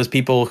 to those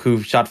people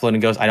who shot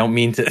Floating Ghost, I don't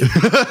mean to,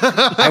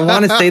 I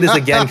want to say this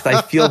again because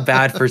I feel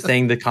bad for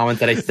saying the comments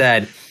that I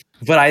said,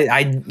 but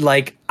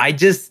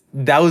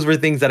those were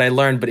things that I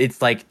learned, but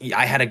it's like,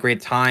 I had a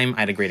great time. I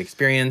had a great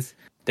experience.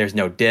 There's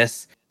no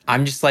diss.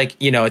 I'm just like,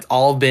 it's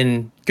all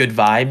been good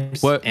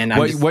vibes.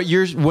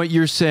 What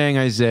you're saying,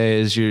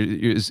 Isaiah, is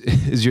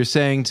you're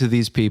saying to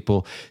these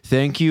people,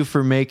 thank you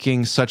for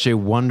making such a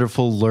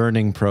wonderful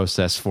learning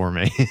process for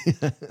me.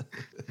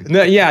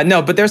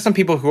 But there's some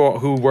people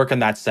who work on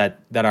that set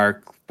that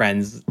are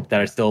friends,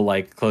 that are still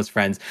like close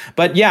friends.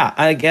 But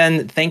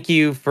again, thank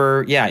you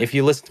for, if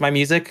you listen to my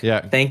music,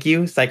 thank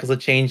you. Cycles of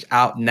Change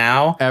out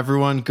now.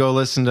 Everyone go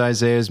listen to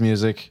Isaiah's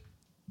music.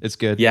 It's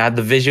good. Yeah,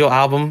 the visual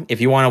album. If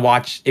you want to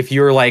watch, if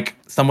you're like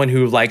someone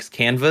who likes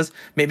Canvas,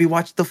 maybe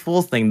watch the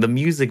full thing, the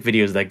music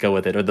videos that go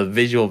with it, or the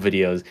visual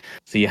videos,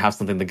 so you have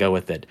something to go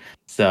with it.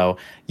 So,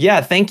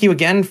 thank you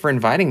again for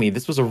inviting me.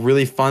 This was a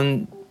really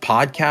fun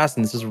podcast,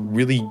 and this was a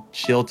really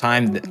chill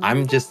time.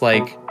 I'm just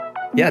like,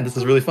 Yeah, this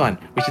is really fun.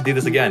 We should do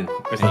this again.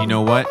 And you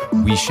know what?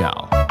 We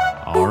shall.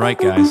 All right,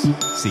 guys.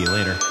 See you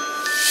later.